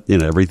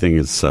 everything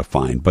is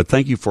fine. But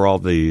thank you for all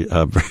the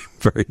very,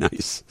 very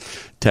nice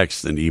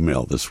text and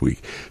email this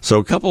week. So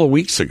a couple of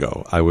weeks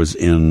ago, I was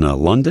in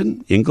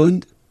London,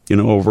 England,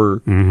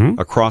 over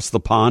across the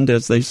pond,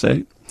 as they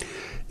say,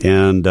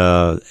 and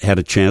had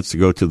a chance to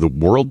go to the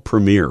world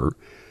premiere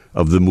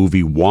of the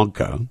movie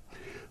Wonka,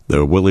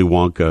 the Willy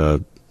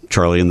Wonka,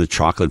 Charlie and the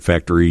Chocolate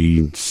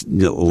Factory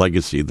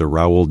legacy, the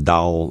Roald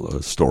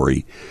Dahl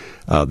story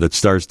that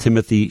stars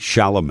Timothée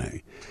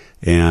Chalamet.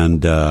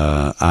 And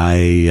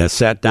I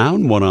sat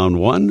down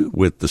one-on-one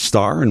with the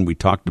star, and we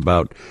talked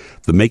about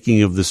the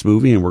making of this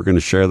movie, and we're going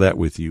to share that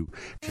with you.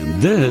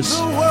 And this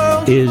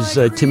is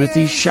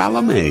Timothée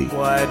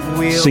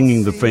Chalamet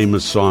singing the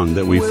famous song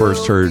that we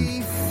first heard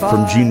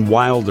from Gene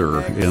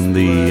Wilder in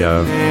the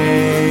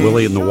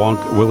Willy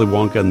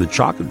Wonka and the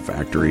Chocolate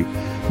Factory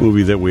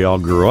movie that we all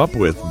grew up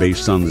with,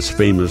 based on this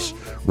famous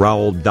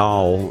Roald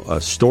Dahl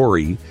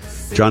story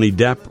Johnny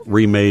Depp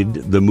remade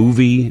the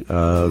movie,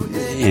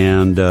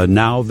 and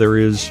now there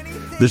is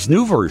this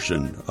new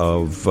version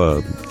of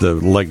the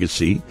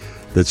legacy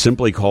that's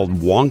simply called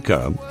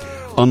Wonka.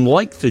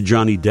 Unlike the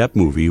Johnny Depp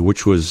movie,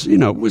 which was,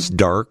 it was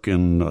dark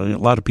and a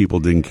lot of people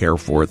didn't care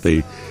for it.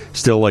 They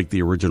still liked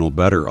the original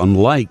better.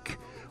 Unlike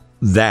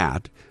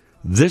that,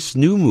 this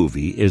new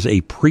movie is a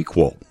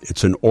prequel.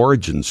 It's an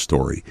origin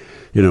story.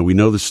 We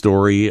know the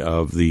story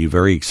of the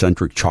very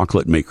eccentric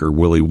chocolate maker,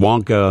 Willy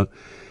Wonka,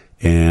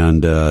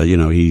 and,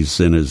 he's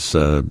in his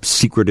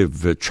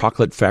secretive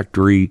chocolate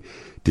factory,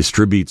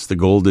 distributes the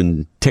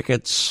golden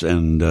tickets,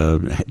 and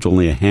it's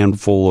only a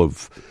handful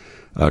of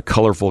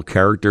colorful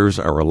characters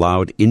are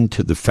allowed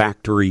into the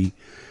factory.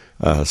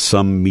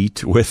 Some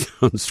meet with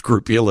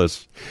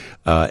unscrupulous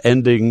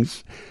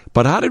endings.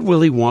 But how did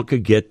Willy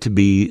Wonka get to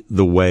be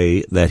the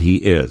way that he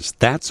is?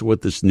 That's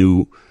what this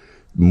new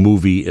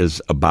movie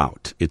is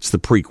about. It's the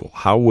prequel,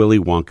 how Willy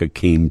Wonka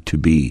came to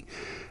be.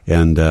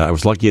 And I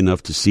was lucky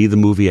enough to see the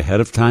movie ahead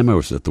of time. I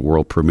was at the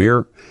world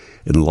premiere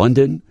in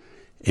London.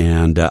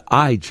 And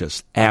I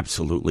just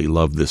absolutely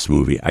love this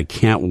movie. I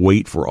can't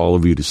wait for all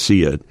of you to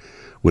see it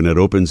when it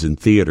opens in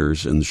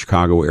theaters in the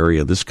Chicago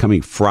area this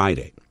coming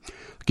Friday.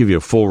 I'll give you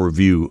a full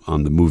review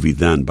on the movie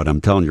then, but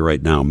I'm telling you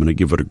right now, I'm going to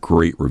give it a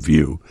great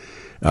review.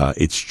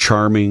 It's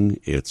charming,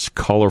 it's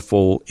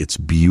colorful, it's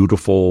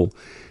beautiful,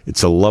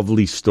 it's a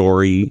lovely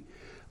story.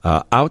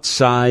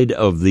 Outside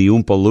of the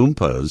Oompa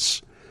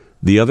Loompas,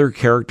 the other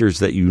characters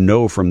that you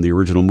know from the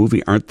original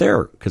movie aren't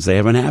there because they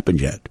haven't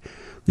happened yet.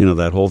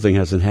 That whole thing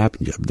hasn't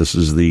happened yet. This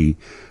is the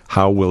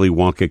how Willy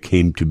Wonka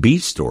came to be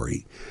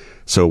story.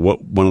 So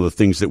one of the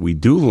things that we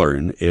do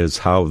learn is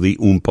how the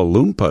Oompa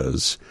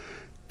Loompas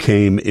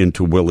came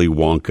into Willy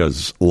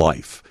Wonka's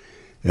life.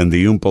 And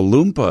the Oompa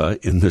Loompa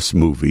in this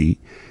movie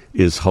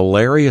is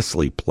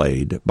hilariously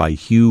played by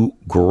Hugh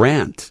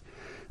Grant.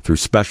 Through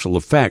special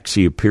effects,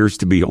 he appears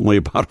to be only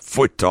about a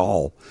foot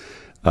tall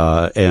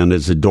and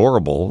is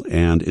adorable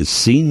and is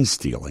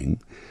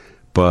scene-stealing.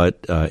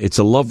 But it's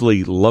a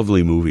lovely,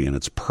 lovely movie, and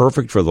it's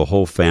perfect for the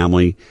whole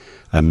family.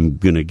 I'm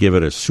going to give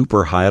it a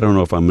super high. I don't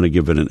know if I'm going to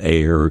give it an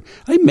A, or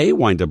I may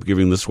wind up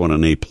giving this one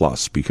an A+,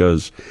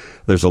 because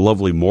there's a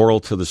lovely moral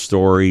to the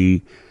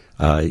story.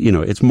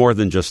 It's more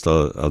than just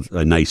a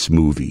nice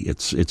movie.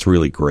 It's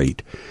really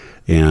great.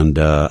 And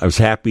I was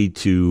happy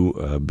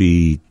to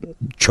be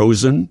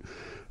chosen,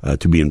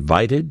 to be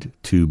invited,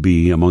 to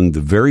be among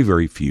the very,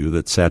 very few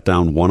that sat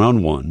down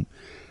one-on-one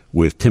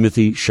with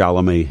Timothée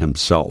Chalamet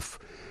himself,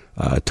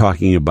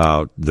 talking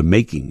about the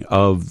making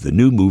of the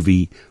new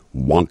movie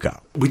Wonka.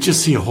 We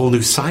just see a whole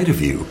new side of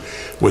you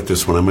with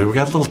this one. I mean, we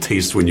got a little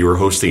taste when you were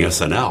hosting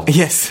SNL.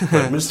 Yes.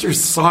 But Mr.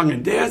 Song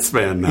and Dance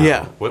Man now.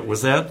 Yeah. What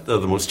was that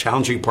the most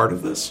challenging part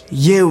of this?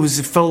 Yeah,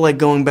 it felt like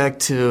going back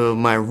to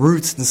my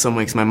roots in some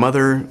ways. My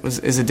mother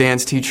is a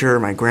dance teacher.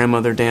 My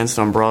grandmother danced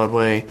on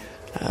Broadway.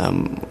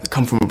 I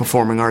come from a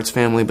performing arts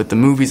family, but the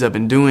movies I've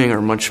been doing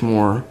are much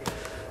more,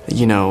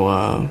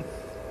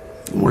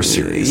 more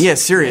serious. Yeah,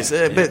 serious.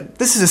 But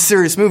this is a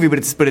serious movie, but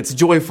it's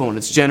joyful and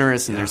it's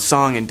generous, and there's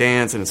song and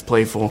dance and it's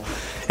playful,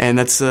 and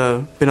that's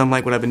been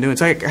unlike what I've been doing.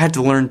 So I had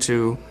to learn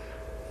to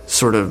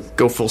sort of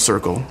go full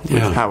circle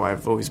with how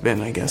I've always been,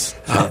 I guess.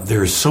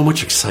 There's so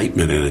much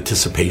excitement and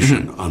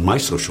anticipation on my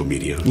social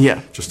media.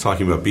 Yeah, just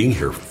talking about being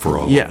here for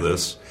all of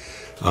this.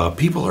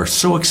 People are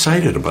so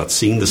excited about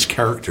seeing this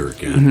character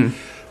again.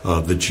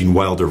 The Gene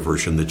Wilder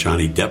version, the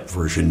Johnny Depp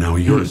version, now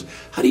yours.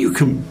 How do you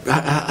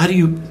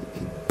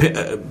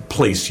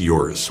place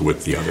yours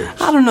with the others?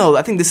 I don't know.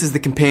 I think this is the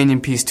companion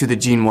piece to the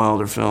Gene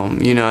Wilder film.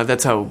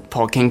 That's how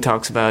Paul King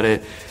talks about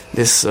it.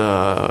 This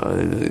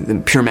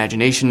the pure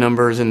imagination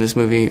numbers in this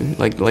movie,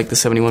 like the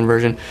 71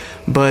 version.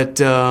 But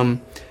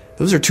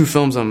those are two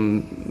films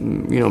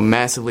I'm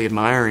massively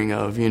admiring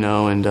of.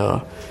 And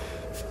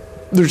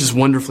they're just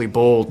wonderfully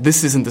bold.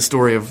 This isn't the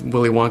story of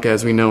Willy Wonka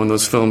as we know in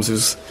those films,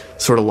 who's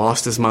sort of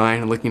lost his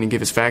mind and looking to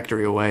give his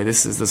factory away.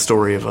 This is the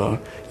story of a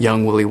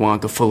young Willy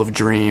Wonka full of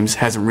dreams,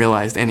 hasn't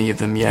realized any of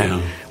them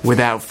yet,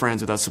 without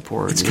friends, without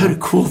support. It's kind of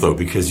cool, though,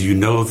 because you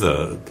know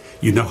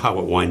how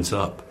it winds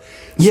up.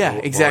 Yeah, so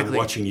exactly.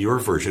 While I'm watching your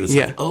version, it's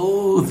like,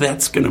 oh,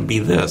 that's going to be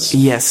this.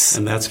 Yes.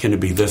 And that's going to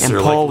be this. And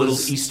They're Paul like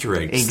little Easter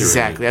eggs.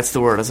 Exactly. That's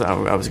the word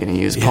I was going to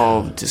use. Yeah.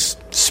 Paul just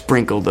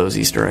sprinkled those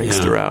Easter eggs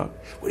throughout.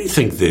 What do you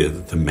think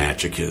the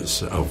magic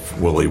is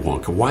of Willy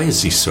Wonka? Why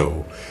is he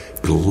so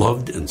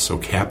beloved and so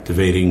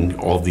captivating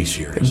all these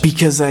years?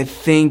 Because I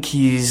think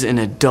he's an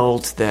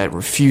adult that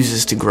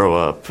refuses to grow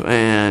up.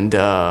 And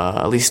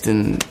at least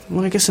I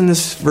guess in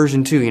this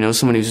version too,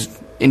 someone who's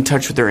in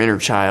touch with their inner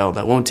child,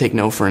 that won't take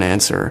no for an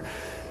answer,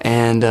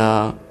 and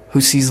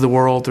who sees the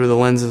world through the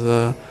lens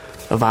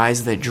of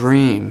eyes that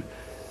dream.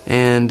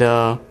 And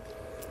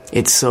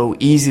it's so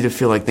easy to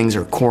feel like things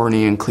are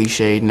corny and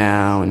cliched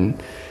now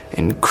and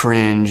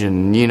cringe,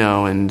 and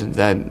and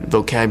that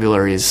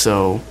vocabulary is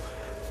so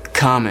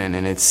common,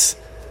 and it's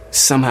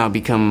somehow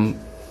become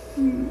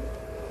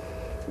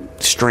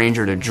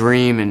stranger to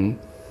dream and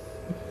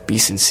be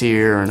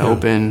sincere and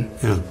open.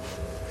 Yeah.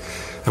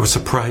 I was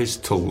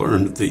surprised to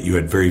learn that you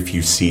had very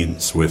few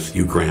scenes with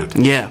Hugh Grant.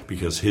 Yeah.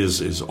 Because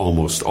his is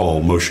almost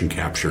all motion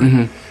capture.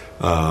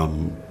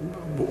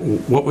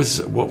 What was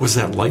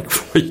that like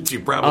for you? You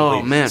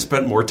probably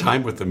spent more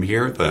time with him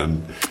here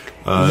than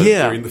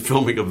during the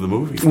filming of the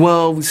movie.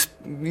 Well,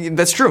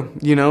 that's true.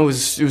 It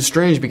was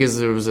strange because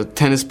there was a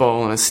tennis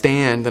ball and a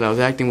stand that I was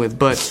acting with,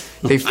 but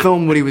they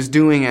filmed what he was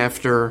doing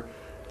after.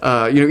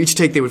 Each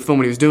take they would film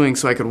what he was doing,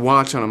 so I could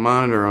watch on a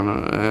monitor on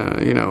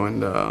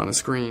a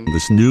screen.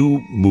 This new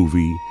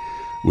movie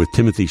with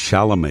Timothée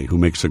Chalamet, who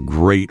makes a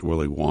great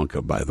Willy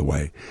Wonka, by the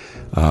way,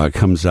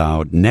 comes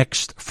out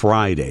next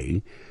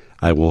Friday.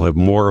 I will have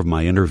more of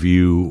my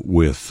interview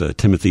with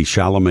Timothée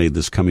Chalamet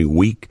this coming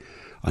week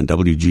on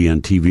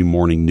WGN TV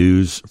Morning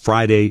News.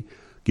 Friday,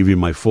 give you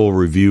my full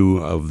review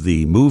of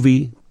the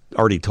movie.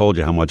 Already told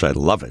you how much I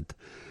love it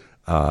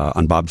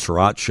on Bob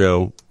Surratt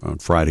Show on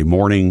Friday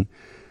morning.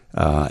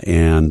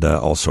 And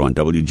also on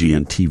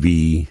WGN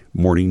TV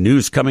Morning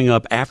News. Coming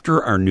up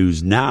after our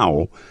news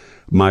now,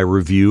 my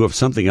review of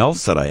something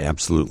else that I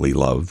absolutely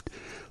loved,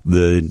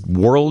 the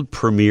world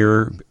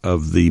premiere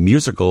of the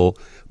musical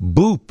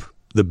Boop,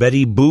 the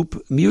Betty Boop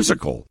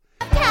musical.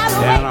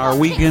 And our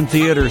weekend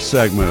theater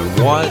segment,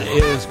 what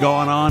is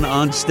going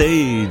on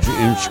stage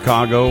in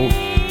Chicago?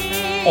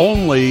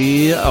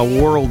 Only a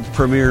world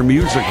premiere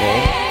musical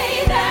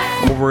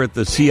over at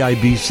the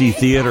CIBC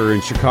Theater in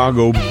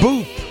Chicago,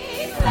 Boop.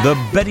 The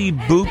Betty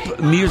Boop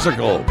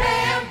musical,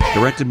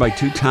 directed by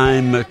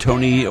two-time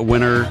Tony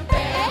winner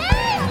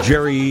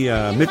Jerry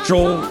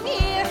Mitchell.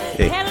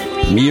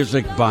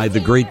 Music by the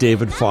great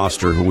David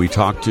Foster, who we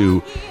talked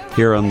to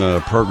here on the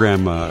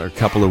program a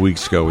couple of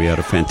weeks ago. We had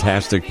a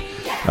fantastic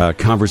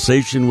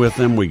conversation with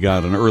him. We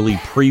got an early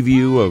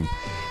preview of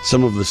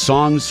some of the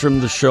songs from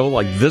the show,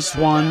 like this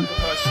one,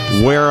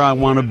 Where I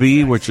Want to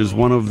Be, which is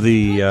one of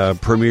the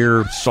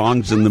premiere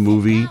songs in the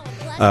movie,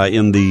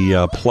 in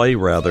the play,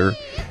 rather.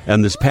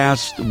 And this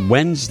past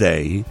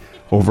Wednesday,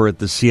 over at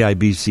the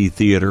CIBC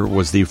Theater,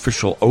 was the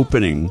official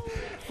opening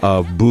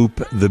of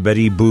Boop, the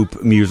Betty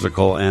Boop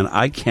musical. And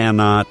I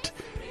cannot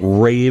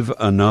rave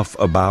enough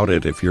about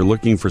it. If you're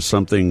looking for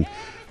something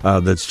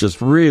that's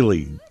just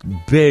really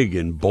big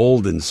and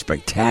bold and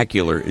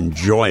spectacular and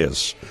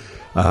joyous,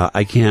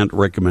 I can't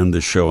recommend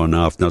this show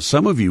enough. Now,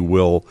 some of you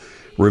will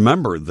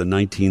remember the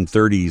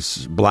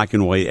 1930s black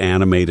and white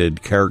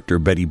animated character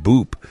Betty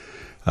Boop.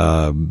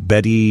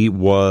 Betty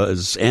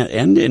was,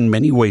 and in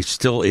many ways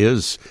still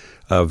is,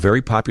 a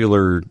very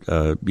popular,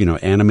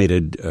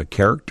 animated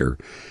character.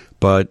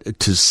 But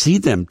to see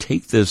them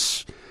take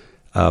this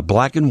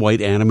black and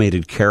white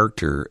animated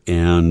character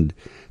and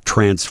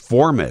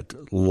transform it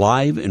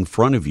live in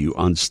front of you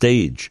on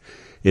stage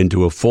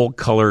into a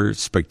full-color,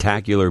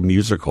 spectacular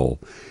musical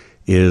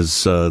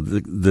is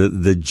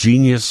the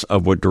genius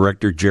of what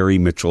director Jerry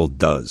Mitchell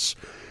does.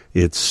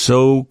 It's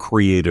so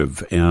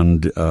creative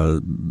and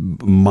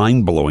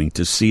mind-blowing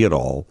to see it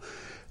all.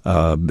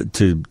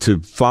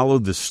 To follow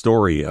the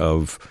story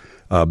of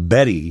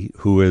Betty,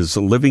 who is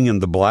living in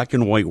the black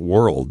and white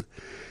world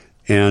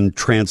and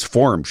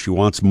transformed. She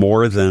wants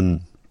more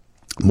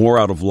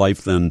out of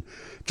life than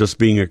just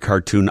being a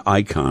cartoon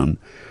icon.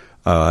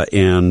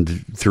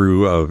 And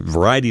through a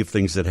variety of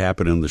things that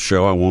happen in the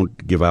show, I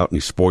won't give out any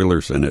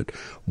spoilers in it,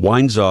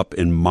 winds up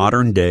in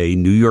modern-day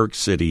New York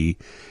City,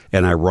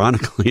 and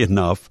ironically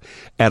enough,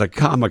 at a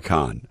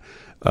Comic-Con,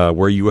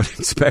 where you would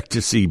expect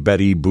to see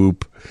Betty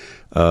Boop,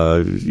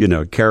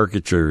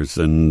 caricatures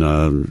and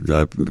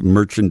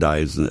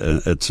merchandise,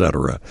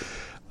 etc.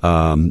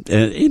 And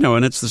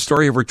it's the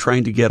story of her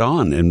trying to get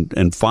on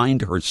and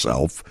find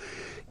herself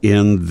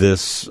in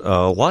this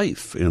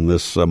life, in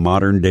this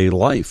modern-day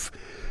life.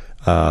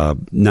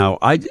 Now,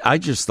 I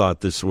just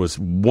thought this was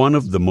one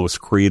of the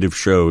most creative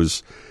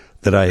shows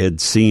that I had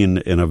seen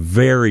in a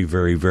very,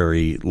 very,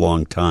 very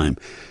long time.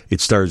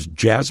 It stars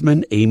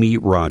Jasmine Amy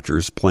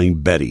Rogers playing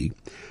Betty,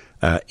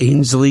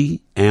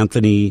 Ainsley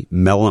Anthony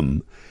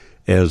Mellum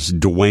as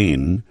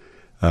Dwayne,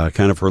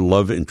 kind of her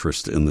love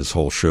interest in this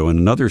whole show. And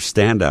another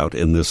standout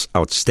in this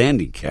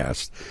outstanding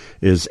cast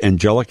is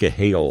Angelica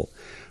Hale,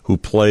 who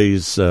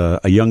plays a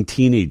young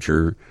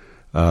teenager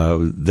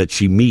that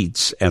she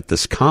meets at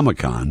this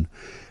Comic-Con,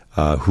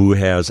 who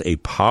has a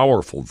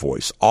powerful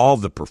voice. All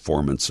the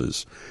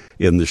performances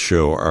in the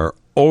show are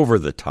over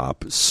the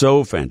top,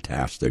 so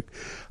fantastic.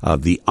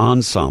 The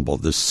ensemble,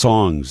 the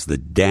songs, the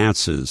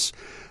dances,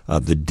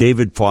 the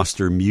David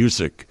Foster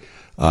music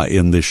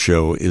in this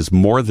show is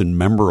more than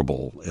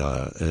memorable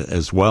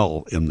as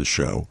well in the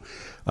show,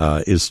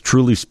 is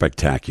truly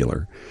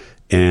spectacular.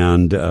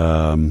 And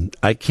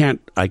I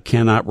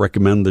cannot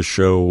recommend the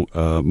show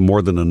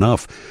more than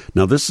enough.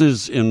 Now, this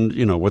is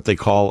in what they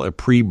call a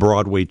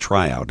pre-Broadway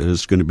tryout. It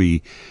is going to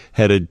be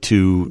headed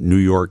to New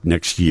York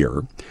next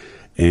year,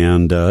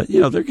 and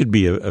there could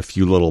be a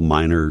few little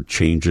minor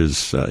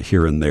changes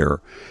here and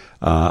there.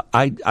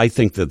 I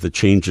think that the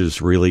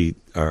changes really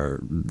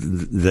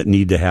that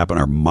need to happen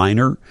are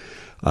minor.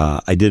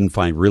 I didn't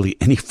find really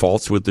any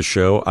faults with the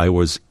show. I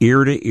was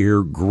ear to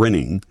ear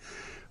grinning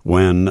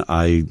when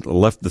I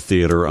left the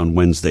theater on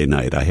Wednesday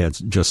night. I had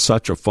just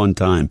such a fun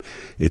time.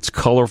 It's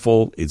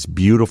colorful, it's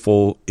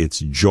beautiful, it's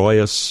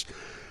joyous,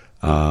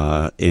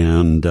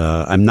 and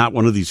I'm not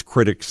one of these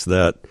critics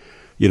that,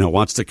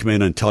 wants to come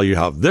in and tell you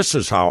how this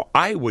is how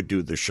I would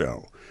do the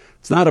show.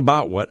 It's not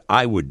about what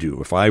I would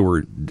do if I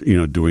were,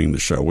 doing the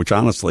show, which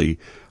honestly,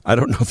 I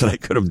don't know that I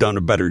could have done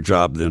a better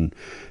job than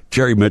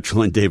Jerry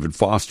Mitchell and David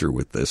Foster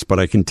with this. But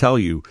I can tell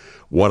you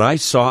what I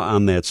saw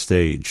on that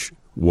stage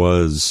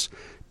was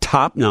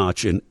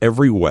top-notch in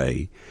every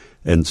way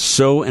and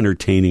so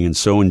entertaining and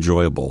so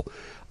enjoyable.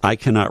 I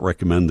cannot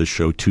recommend the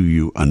show to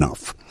you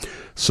enough.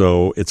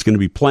 So it's going to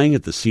be playing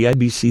at the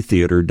CIBC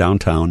Theater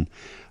downtown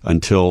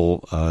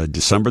until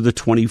December the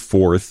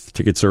 24th.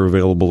 Tickets are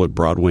available at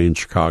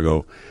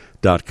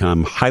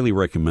BroadwayInChicago.com. Highly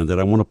recommend it.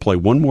 I want to play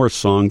one more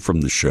song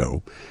from the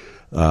show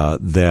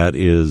that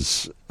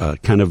is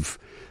kind of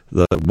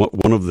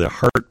one of the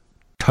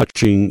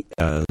heart-touching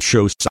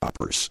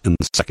showstoppers in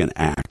the second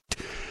act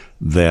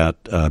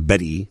that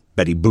Betty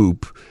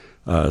Boop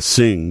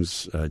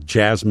sings,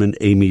 Jasmine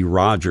Amy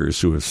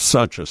Rogers, who is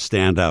such a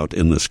standout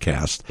in this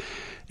cast.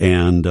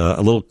 And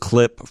a little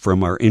clip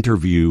from our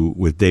interview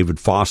with David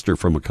Foster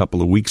from a couple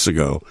of weeks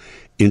ago,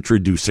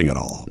 introducing it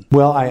all.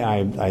 Well,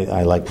 I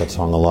like that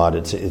song a lot.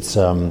 It's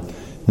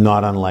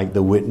not unlike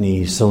the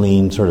Whitney,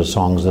 Celine sort of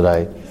songs that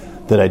I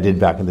did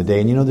back in the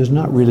day. And there's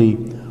not really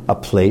a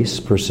place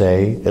per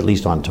se, at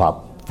least on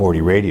Top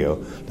 40 radio.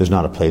 There's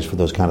not a place for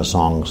those kind of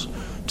songs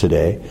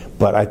today.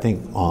 But I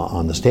think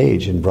on the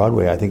stage in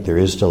Broadway, I think there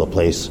is still a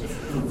place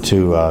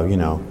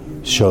to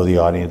show the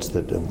audience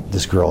that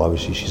this girl,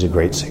 obviously, she's a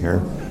great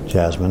singer,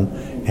 Jasmine,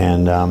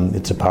 and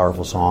it's a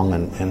powerful song,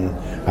 and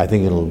I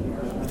think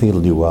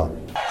it'll do well.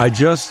 I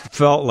just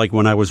felt like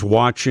when I was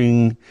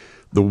watching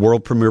the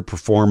world premiere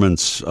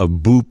performance of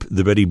Boop,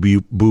 the Betty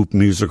Boop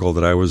musical,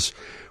 that I was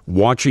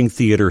watching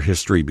theater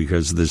history,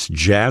 because this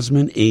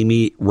Jasmine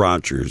Amy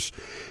Rogers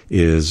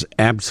is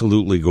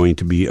absolutely going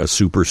to be a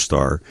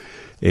superstar.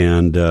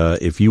 And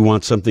if you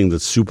want something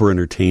that's super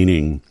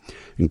entertaining,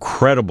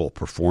 incredible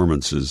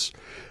performances,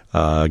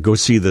 go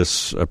see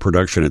this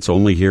production. It's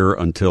only here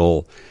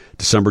until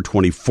December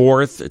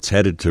 24th. It's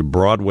headed to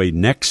Broadway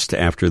next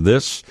after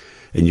this,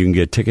 and you can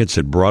get tickets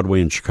at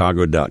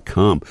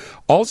BroadwayInChicago.com.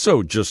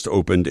 Also just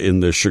opened in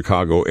the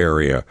Chicago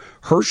area,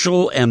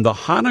 Herschel and the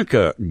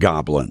Hanukkah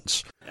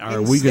Goblins.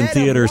 Our weekend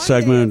theater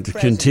segment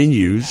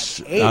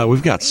continues.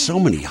 We've got so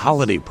many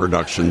holiday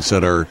productions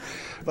that are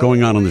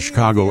going on in the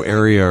Chicago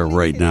area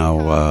right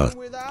now.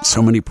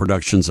 So many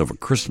productions of A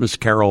Christmas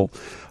Carol.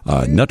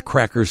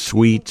 Nutcracker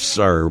Suites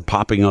are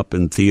popping up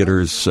in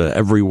theaters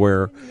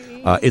everywhere.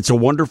 It's a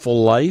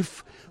Wonderful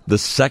Life, the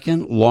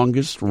second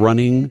longest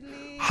running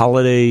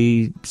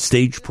holiday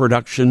stage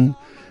production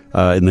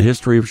in the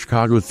history of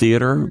Chicago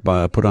theater,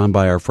 put on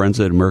by our friends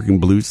at American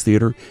Blues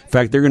Theater. In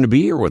fact, they're going to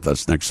be here with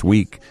us next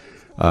week.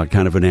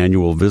 Kind of an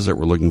annual visit.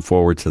 We're looking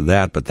forward to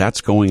that, but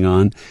that's going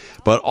on.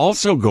 But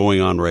also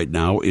going on right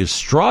now is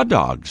Straw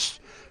Dogs'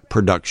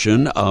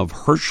 production of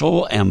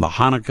Herschel and the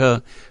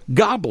Hanukkah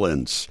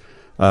Goblins,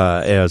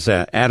 as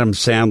Adam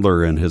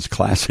Sandler and his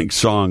classic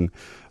song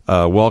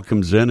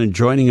welcomes in. And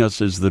joining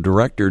us is the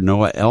director,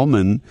 Noah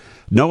Elman.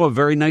 Noah,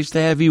 very nice to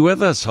have you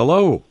with us.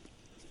 Hello.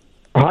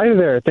 Hi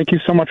there. Thank you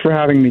so much for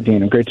having me,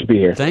 Dean. Great to be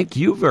here. Thank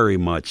you very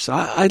much.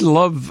 I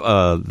love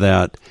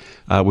that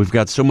we've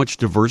got so much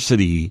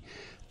diversity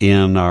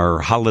in our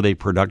holiday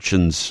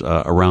productions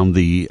around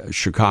the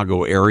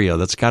Chicago area.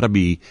 That's got to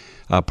be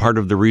part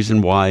of the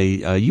reason why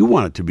you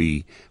wanted to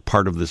be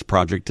part of this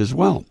project as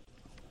well.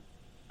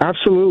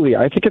 Absolutely.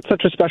 I think it's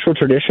such a special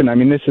tradition. I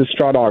mean, this is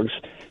Straw Dogs'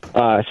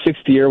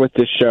 sixth year with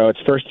this show. It's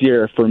first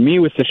year for me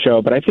with the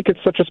show, but I think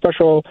it's such a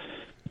special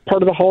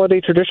part of the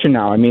holiday tradition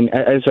now. I mean,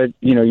 as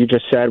you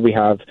just said, we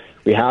have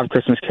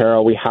Christmas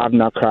Carol, we have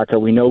Nutcracker.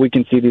 We know we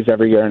can see these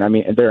every year, and I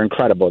mean, they're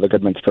incredible. The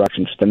Goodman's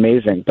production is just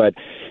amazing. But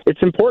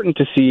it's important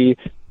to see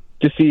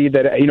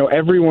that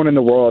everyone in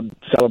the world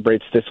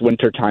celebrates this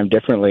winter time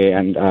differently,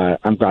 and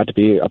I'm glad to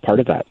be a part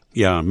of that.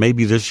 Yeah,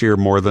 maybe this year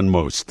more than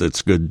most.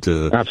 It's good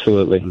to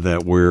absolutely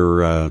that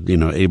we're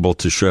able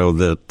to show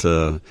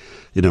that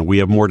we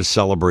have more to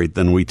celebrate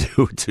than we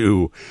do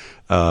to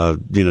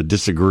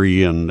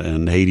disagree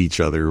and hate each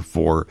other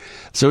for.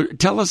 So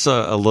tell us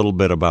a little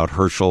bit about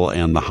Herschel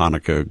and the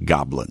Hanukkah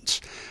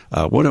Goblins.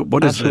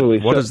 What is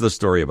it? What is the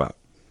story about?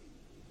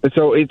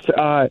 So it's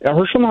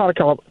Herschel and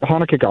the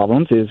Hanukkah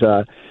Goblins is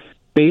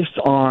based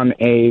on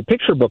a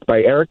picture book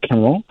by Eric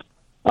Kimmel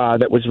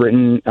that was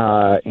written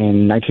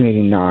in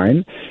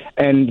 1989,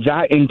 and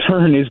that in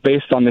turn is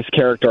based on this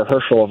character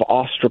Herschel of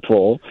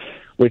Ostropol,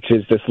 which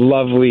is this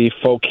lovely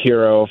folk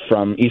hero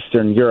from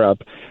Eastern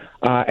Europe.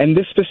 And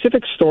this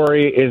specific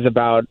story is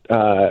about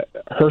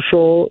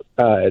Herschel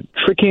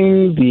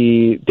tricking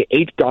the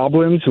 8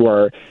 goblins who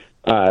are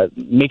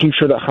making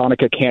sure that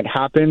Hanukkah can't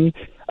happen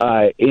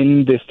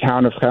in this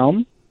town of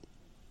Chelm.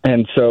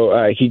 And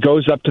so he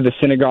goes up to the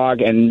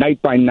synagogue, and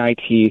night by night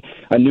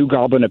a new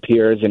goblin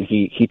appears, and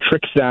he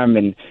tricks them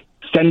and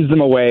sends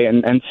them away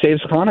and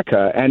saves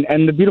Hanukkah.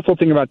 And the beautiful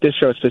thing about this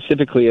show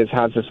specifically is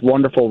has this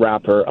wonderful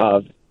wrapper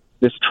of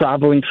this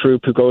traveling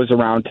troupe who goes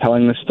around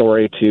telling the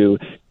story to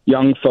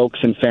young folks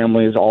and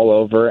families all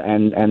over,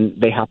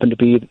 and they happen to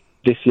be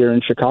this year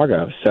in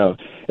Chicago. So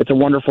it's a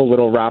wonderful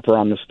little wrapper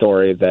on the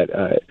story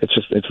that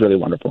it's really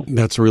wonderful.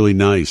 That's really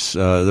nice.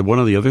 One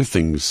of the other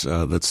things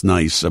that's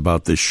nice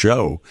about this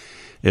show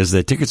is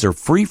that tickets are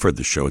free for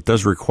the show. It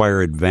does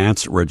require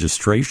advance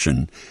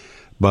registration,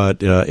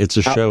 but it's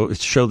a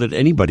show that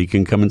anybody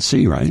can come and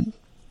see, right?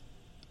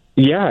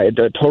 Yeah,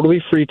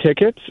 totally free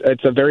tickets.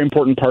 It's a very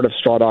important part of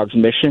Straw Dog's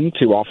mission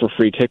to offer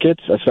free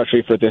tickets,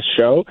 especially for this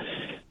show,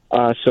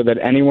 so that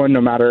anyone, no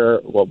matter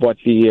what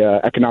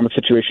the economic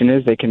situation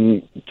is, they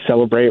can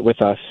celebrate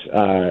with us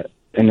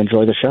and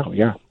enjoy the show.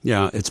 Yeah.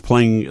 Yeah, it's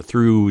playing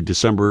through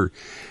December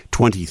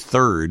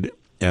 23rd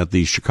at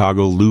the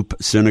Chicago Loop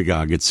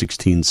Synagogue at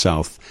 16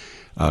 South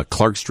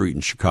Clark Street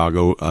in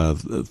Chicago,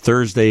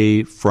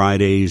 Thursday,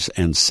 Fridays,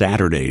 and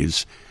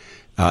Saturdays.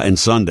 And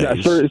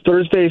Sundays. Yeah,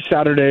 Thursdays,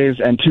 Saturdays,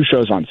 and 2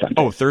 shows on Sunday.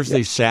 Oh,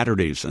 Thursdays,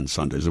 Saturdays, and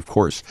Sundays, of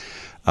course.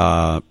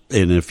 And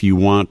if you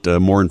want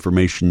more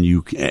information,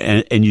 you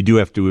do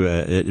have to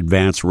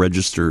advance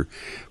register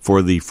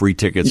for the free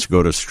tickets.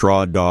 Go to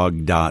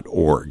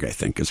strawdog.org, I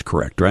think is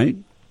correct, right?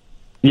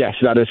 Yes,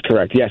 that is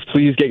correct. Yes,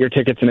 please get your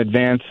tickets in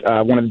advance.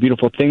 One of the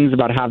beautiful things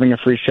about having a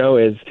free show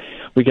is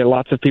we get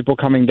lots of people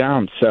coming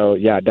down. So,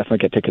 yeah, definitely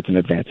get tickets in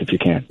advance if you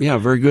can. Yeah,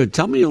 very good.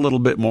 Tell me a little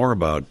bit more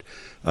about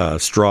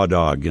Straw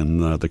Dog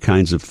and the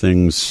kinds of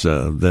things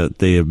that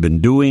they have been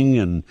doing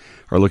and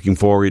are looking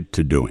forward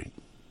to doing.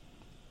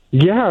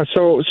 Yeah,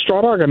 so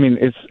Straw Dog, I mean,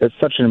 it's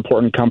such an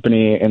important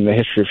company in the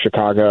history of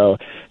Chicago.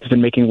 It's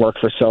been making work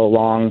for so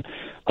long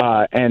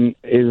and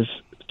is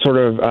sort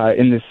of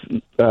in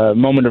this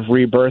moment of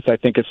rebirth, I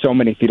think, as so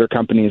many theater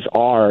companies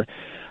are,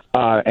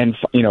 and,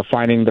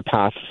 finding the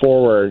path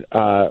forward,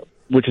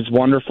 which is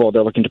wonderful.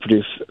 They're looking to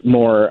produce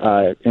more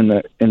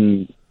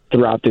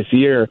throughout this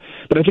year.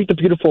 But I think the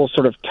beautiful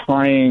sort of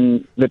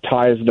tying the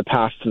ties of the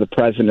past to the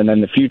present and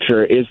then the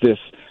future is this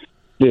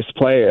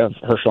play of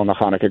Herschel and the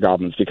Hanukkah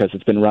Goblins, because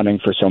it's been running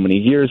for so many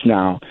years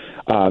now,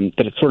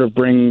 that it sort of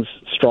brings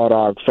Straw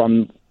Dog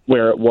from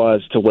where it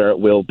was to where it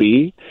will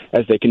be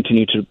as they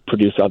continue to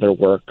produce other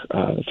work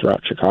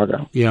throughout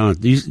Chicago. Yeah.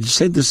 You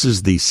say this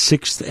is the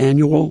 6th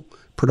annual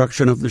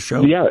production of the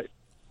show? Yeah.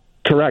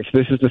 Correct.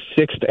 This is the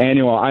 6th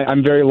annual.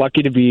 I'm very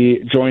lucky to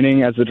be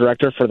joining as the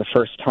director for the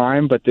first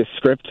time, but this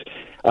script,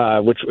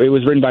 which it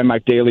was written by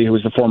Mike Daly, who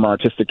was the former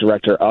artistic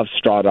director of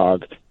Straw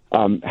Dog,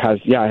 has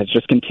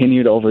just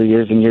continued over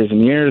years and years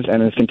and years,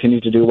 and has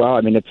continued to do well.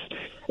 I mean,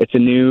 it's a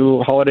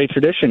new holiday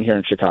tradition here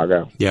in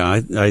Chicago.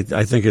 Yeah,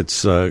 I think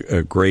it's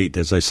great.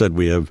 As I said,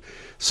 we have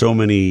so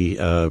many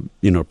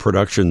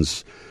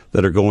productions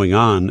that are going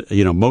on,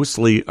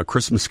 mostly A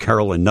Christmas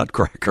Carol and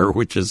Nutcracker,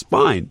 which is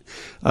fine.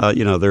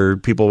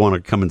 People want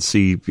to come and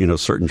see,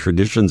 certain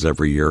traditions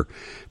every year.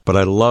 But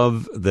I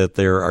love that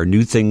there are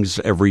new things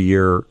every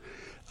year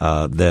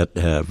that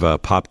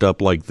have popped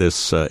up, like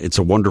this It's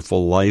a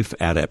Wonderful Life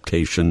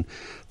adaptation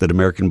that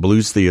American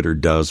Blues Theater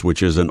does,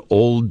 which is an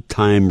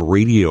old-time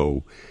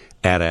radio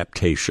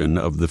adaptation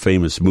of the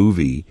famous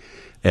movie.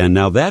 And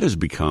now that has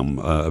become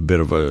a bit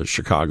of a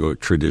Chicago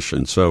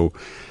tradition. So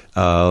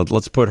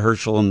let's put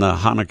Herschel and the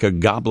Hanukkah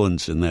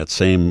Goblins in that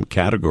same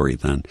category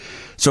then.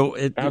 So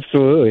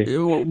absolutely.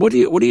 What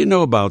do you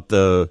know about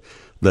the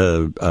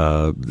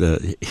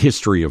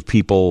history of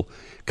people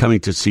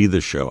coming to see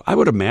the show? I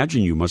would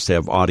imagine you must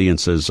have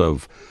audiences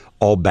of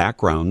all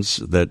backgrounds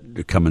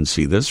that come and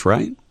see this,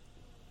 right?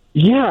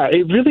 Yeah,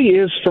 it really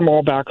is from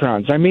all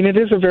backgrounds. I mean, it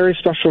is a very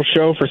special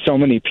show for so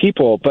many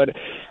people, but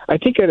I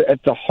think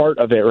at the heart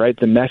of it, right,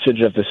 the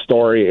message of the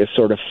story is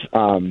sort of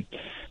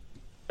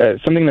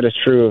something that is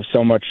true of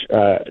so much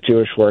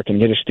Jewish work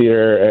in Yiddish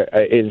theater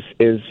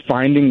is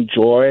finding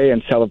joy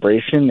and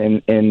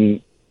celebration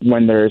in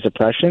when there is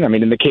oppression. I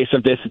mean, in the case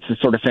of this, it's a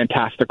sort of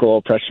fantastical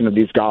oppression of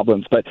these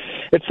goblins, but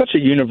it's such a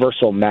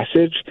universal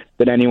message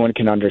that anyone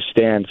can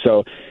understand.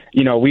 So,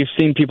 we've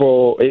seen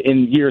people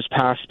in years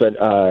past,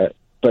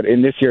 but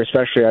in this year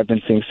especially, I've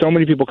been seeing so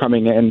many people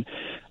coming in,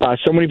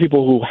 so many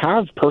people who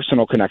have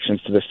personal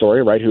connections to the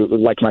story, right, who,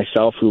 like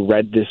myself, who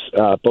read this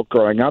book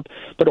growing up,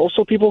 but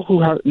also people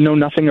who know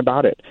nothing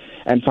about it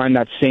and find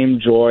that same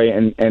joy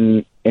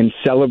in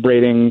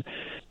celebrating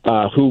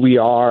who we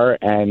are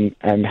and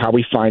how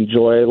we find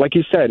joy. Like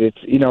you said,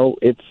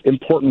 it's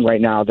important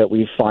right now that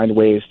we find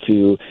ways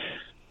to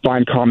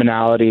find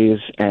commonalities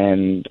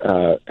and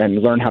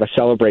learn how to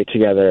celebrate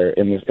together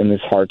in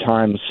this hard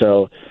time.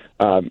 So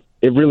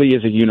it really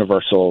is a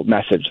universal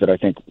message that I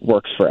think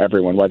works for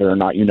everyone, whether or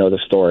not you know the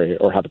story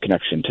or have a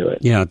connection to it.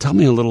 Yeah, tell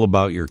me a little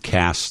about your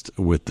cast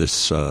with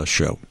this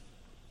show.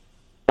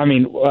 I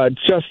mean,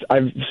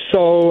 I'm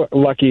so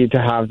lucky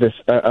to have this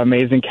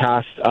amazing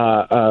cast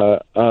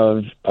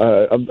of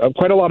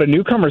quite a lot of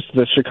newcomers to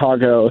the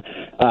Chicago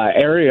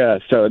area.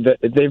 So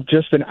they've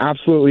just been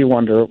absolutely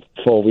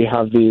wonderful. We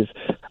have these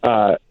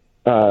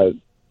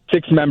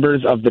 6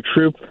 members of the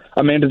troupe.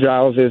 Amanda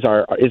Giles is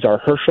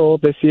our Herschel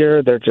this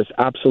year. They're just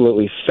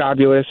absolutely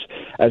fabulous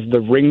as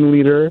the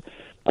ringleader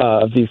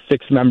of these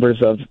 6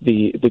 members of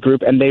the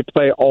group, and they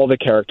play all the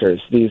characters.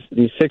 These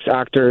 6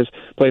 actors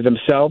play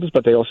themselves,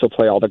 but they also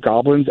play all the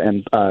goblins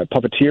and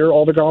puppeteer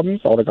all the goblins.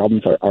 All the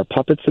goblins are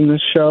puppets in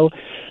this show.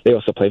 They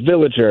also play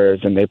villagers,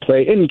 and they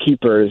play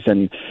innkeepers,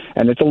 and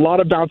it's a lot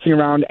of bouncing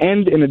around.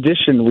 And in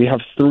addition, we have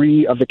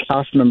 3 of the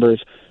cast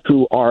members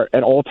who are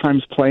at all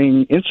times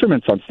playing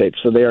instruments on stage.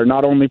 So they are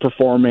not only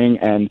performing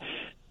and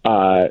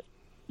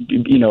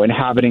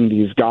inhabiting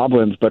these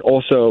goblins, but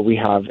also we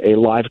have a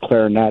live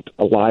clarinet,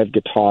 a live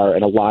guitar,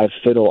 and a live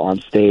fiddle on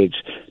stage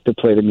to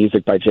play the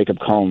music by Jacob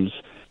Combs.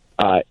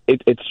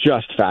 It's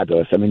just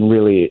fabulous. I mean,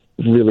 really,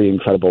 really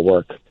incredible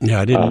work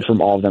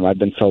from all of them. I've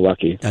been so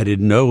lucky. I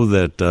didn't know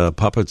that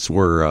puppets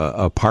were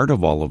a part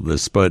of all of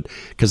this, but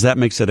because that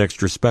makes it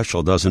extra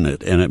special, doesn't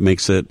it? And it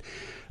makes it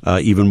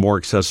even more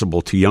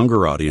accessible to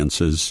younger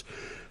audiences.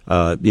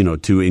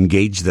 To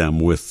engage them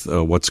with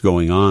what's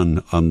going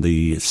on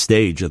the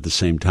stage at the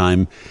same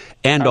time,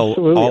 and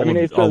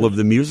all of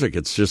the music.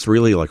 It's just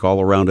really like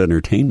all around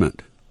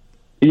entertainment.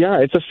 Yeah,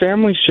 it's a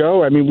family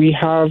show. I mean, we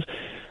have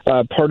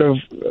part of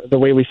the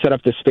way we set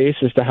up the space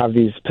is to have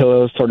these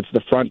pillows towards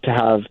the front to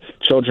have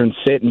children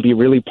sit and be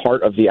really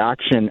part of the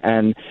action.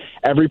 And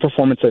every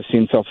performance I've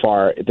seen so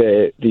far,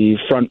 the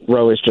front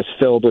row is just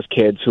filled with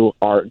kids who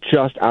are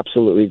just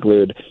absolutely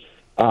glued.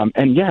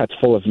 It's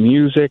full of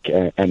music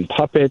and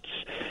puppets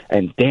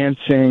and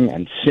dancing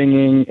and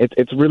singing.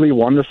 It's really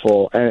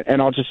wonderful.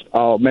 And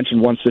I'll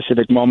mention one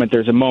specific moment.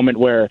 There's a moment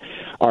where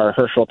our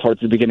Herschel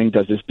towards the beginning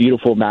does this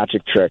beautiful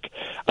magic trick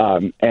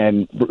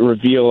and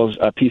reveals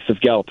a piece of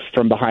gelt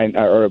from behind,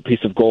 or a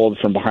piece of gold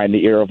from behind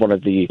the ear of one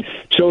of the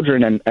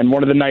children. And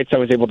one of the nights I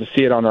was able to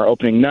see it on our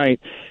opening night,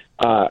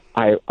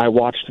 I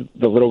watched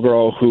the little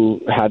girl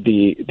who had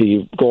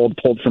the gold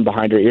pulled from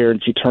behind her ear,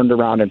 and she turned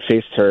around and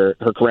faced her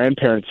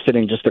grandparents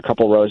sitting just a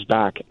couple rows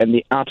back, and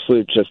the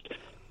absolute just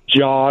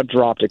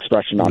jaw-dropped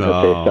expression on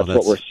her face. That's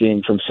what we're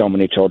seeing from so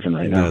many children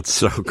right now. That's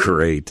so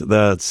great.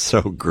 That's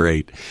so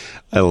great.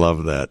 I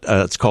love that.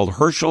 It's called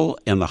Herschel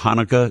and the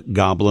Hanukkah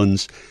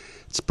Goblins.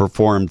 It's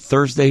performed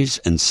Thursdays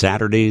and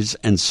Saturdays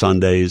and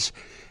Sundays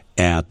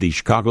at the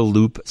Chicago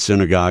Loop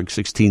Synagogue,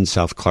 16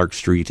 South Clark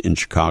Street in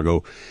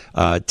Chicago.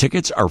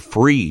 Tickets are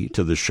free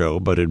to the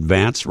show, but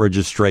advance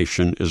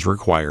registration is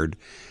required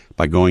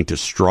by going to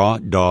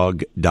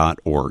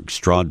strawdog.org,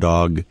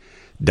 strawdog.org.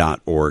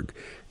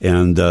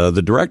 And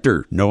the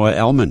director, Noah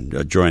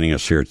Elman, joining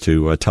us here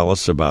to tell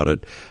us about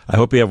it. I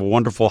hope you have a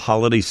wonderful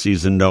holiday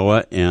season,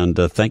 Noah, and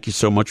thank you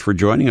so much for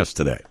joining us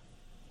today.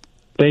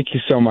 Thank you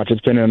so much. It's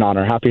been an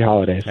honor. Happy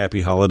holidays.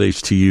 Happy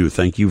holidays to you.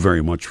 Thank you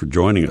very much for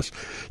joining us.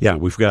 Yeah,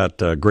 we've got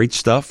great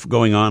stuff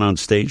going on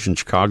stage in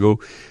Chicago.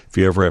 If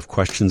you ever have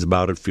questions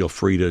about it, feel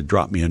free to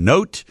drop me a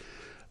note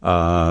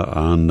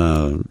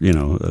on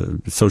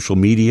social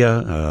media,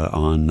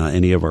 on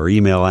any of our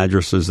email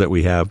addresses that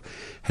we have.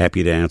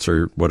 Happy to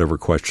answer whatever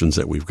questions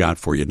that we've got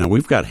for you. Now,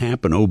 we've got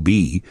Hampton OB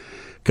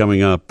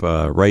coming up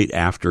right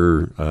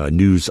after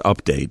news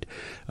update.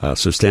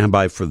 So stand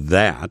by for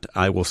that.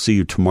 I will see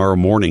you tomorrow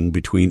morning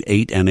between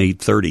 8 and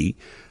 8:30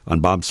 on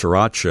Bob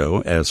Surratt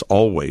Show, as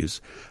always.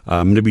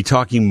 I'm going to be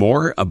talking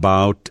more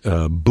about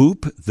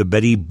Boop, the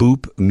Betty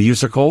Boop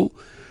musical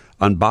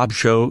on Bob's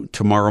Show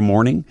tomorrow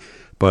morning.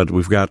 But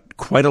we've got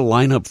quite a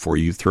lineup for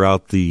you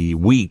throughout the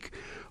week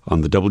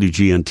on the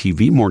WGN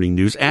TV Morning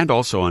News and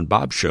also on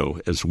Bob's Show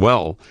as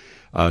well.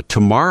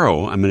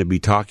 Tomorrow, I'm going to be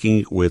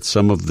talking with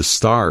some of the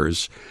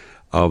stars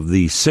of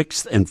the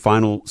 6th and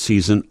final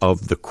season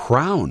of The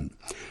Crown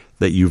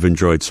that you've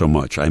enjoyed so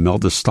much.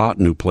 Imelda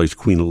Staunton, who plays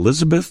Queen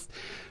Elizabeth,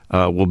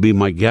 will be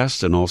my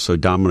guest, and also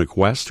Dominic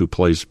West, who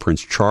plays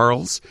Prince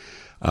Charles.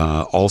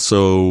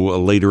 Also,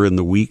 later in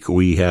the week,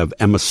 we have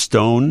Emma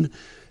Stone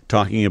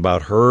talking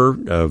about her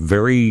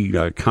very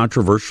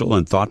controversial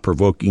and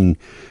thought-provoking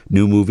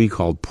new movie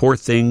called Poor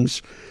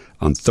Things.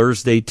 On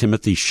Thursday,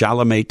 Timothy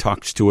Chalamet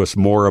talks to us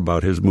more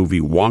about his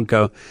movie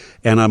Wonka.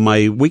 And on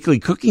my weekly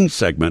cooking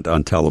segment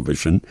on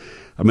television,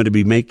 I'm going to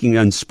be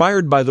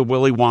inspired by the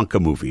Willy Wonka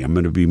movie, I'm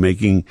going to be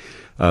making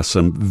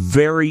some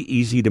very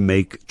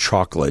easy-to-make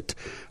chocolate.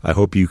 I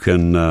hope you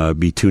can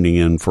be tuning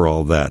in for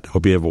all that.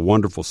 Hope you have a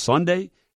wonderful Sunday.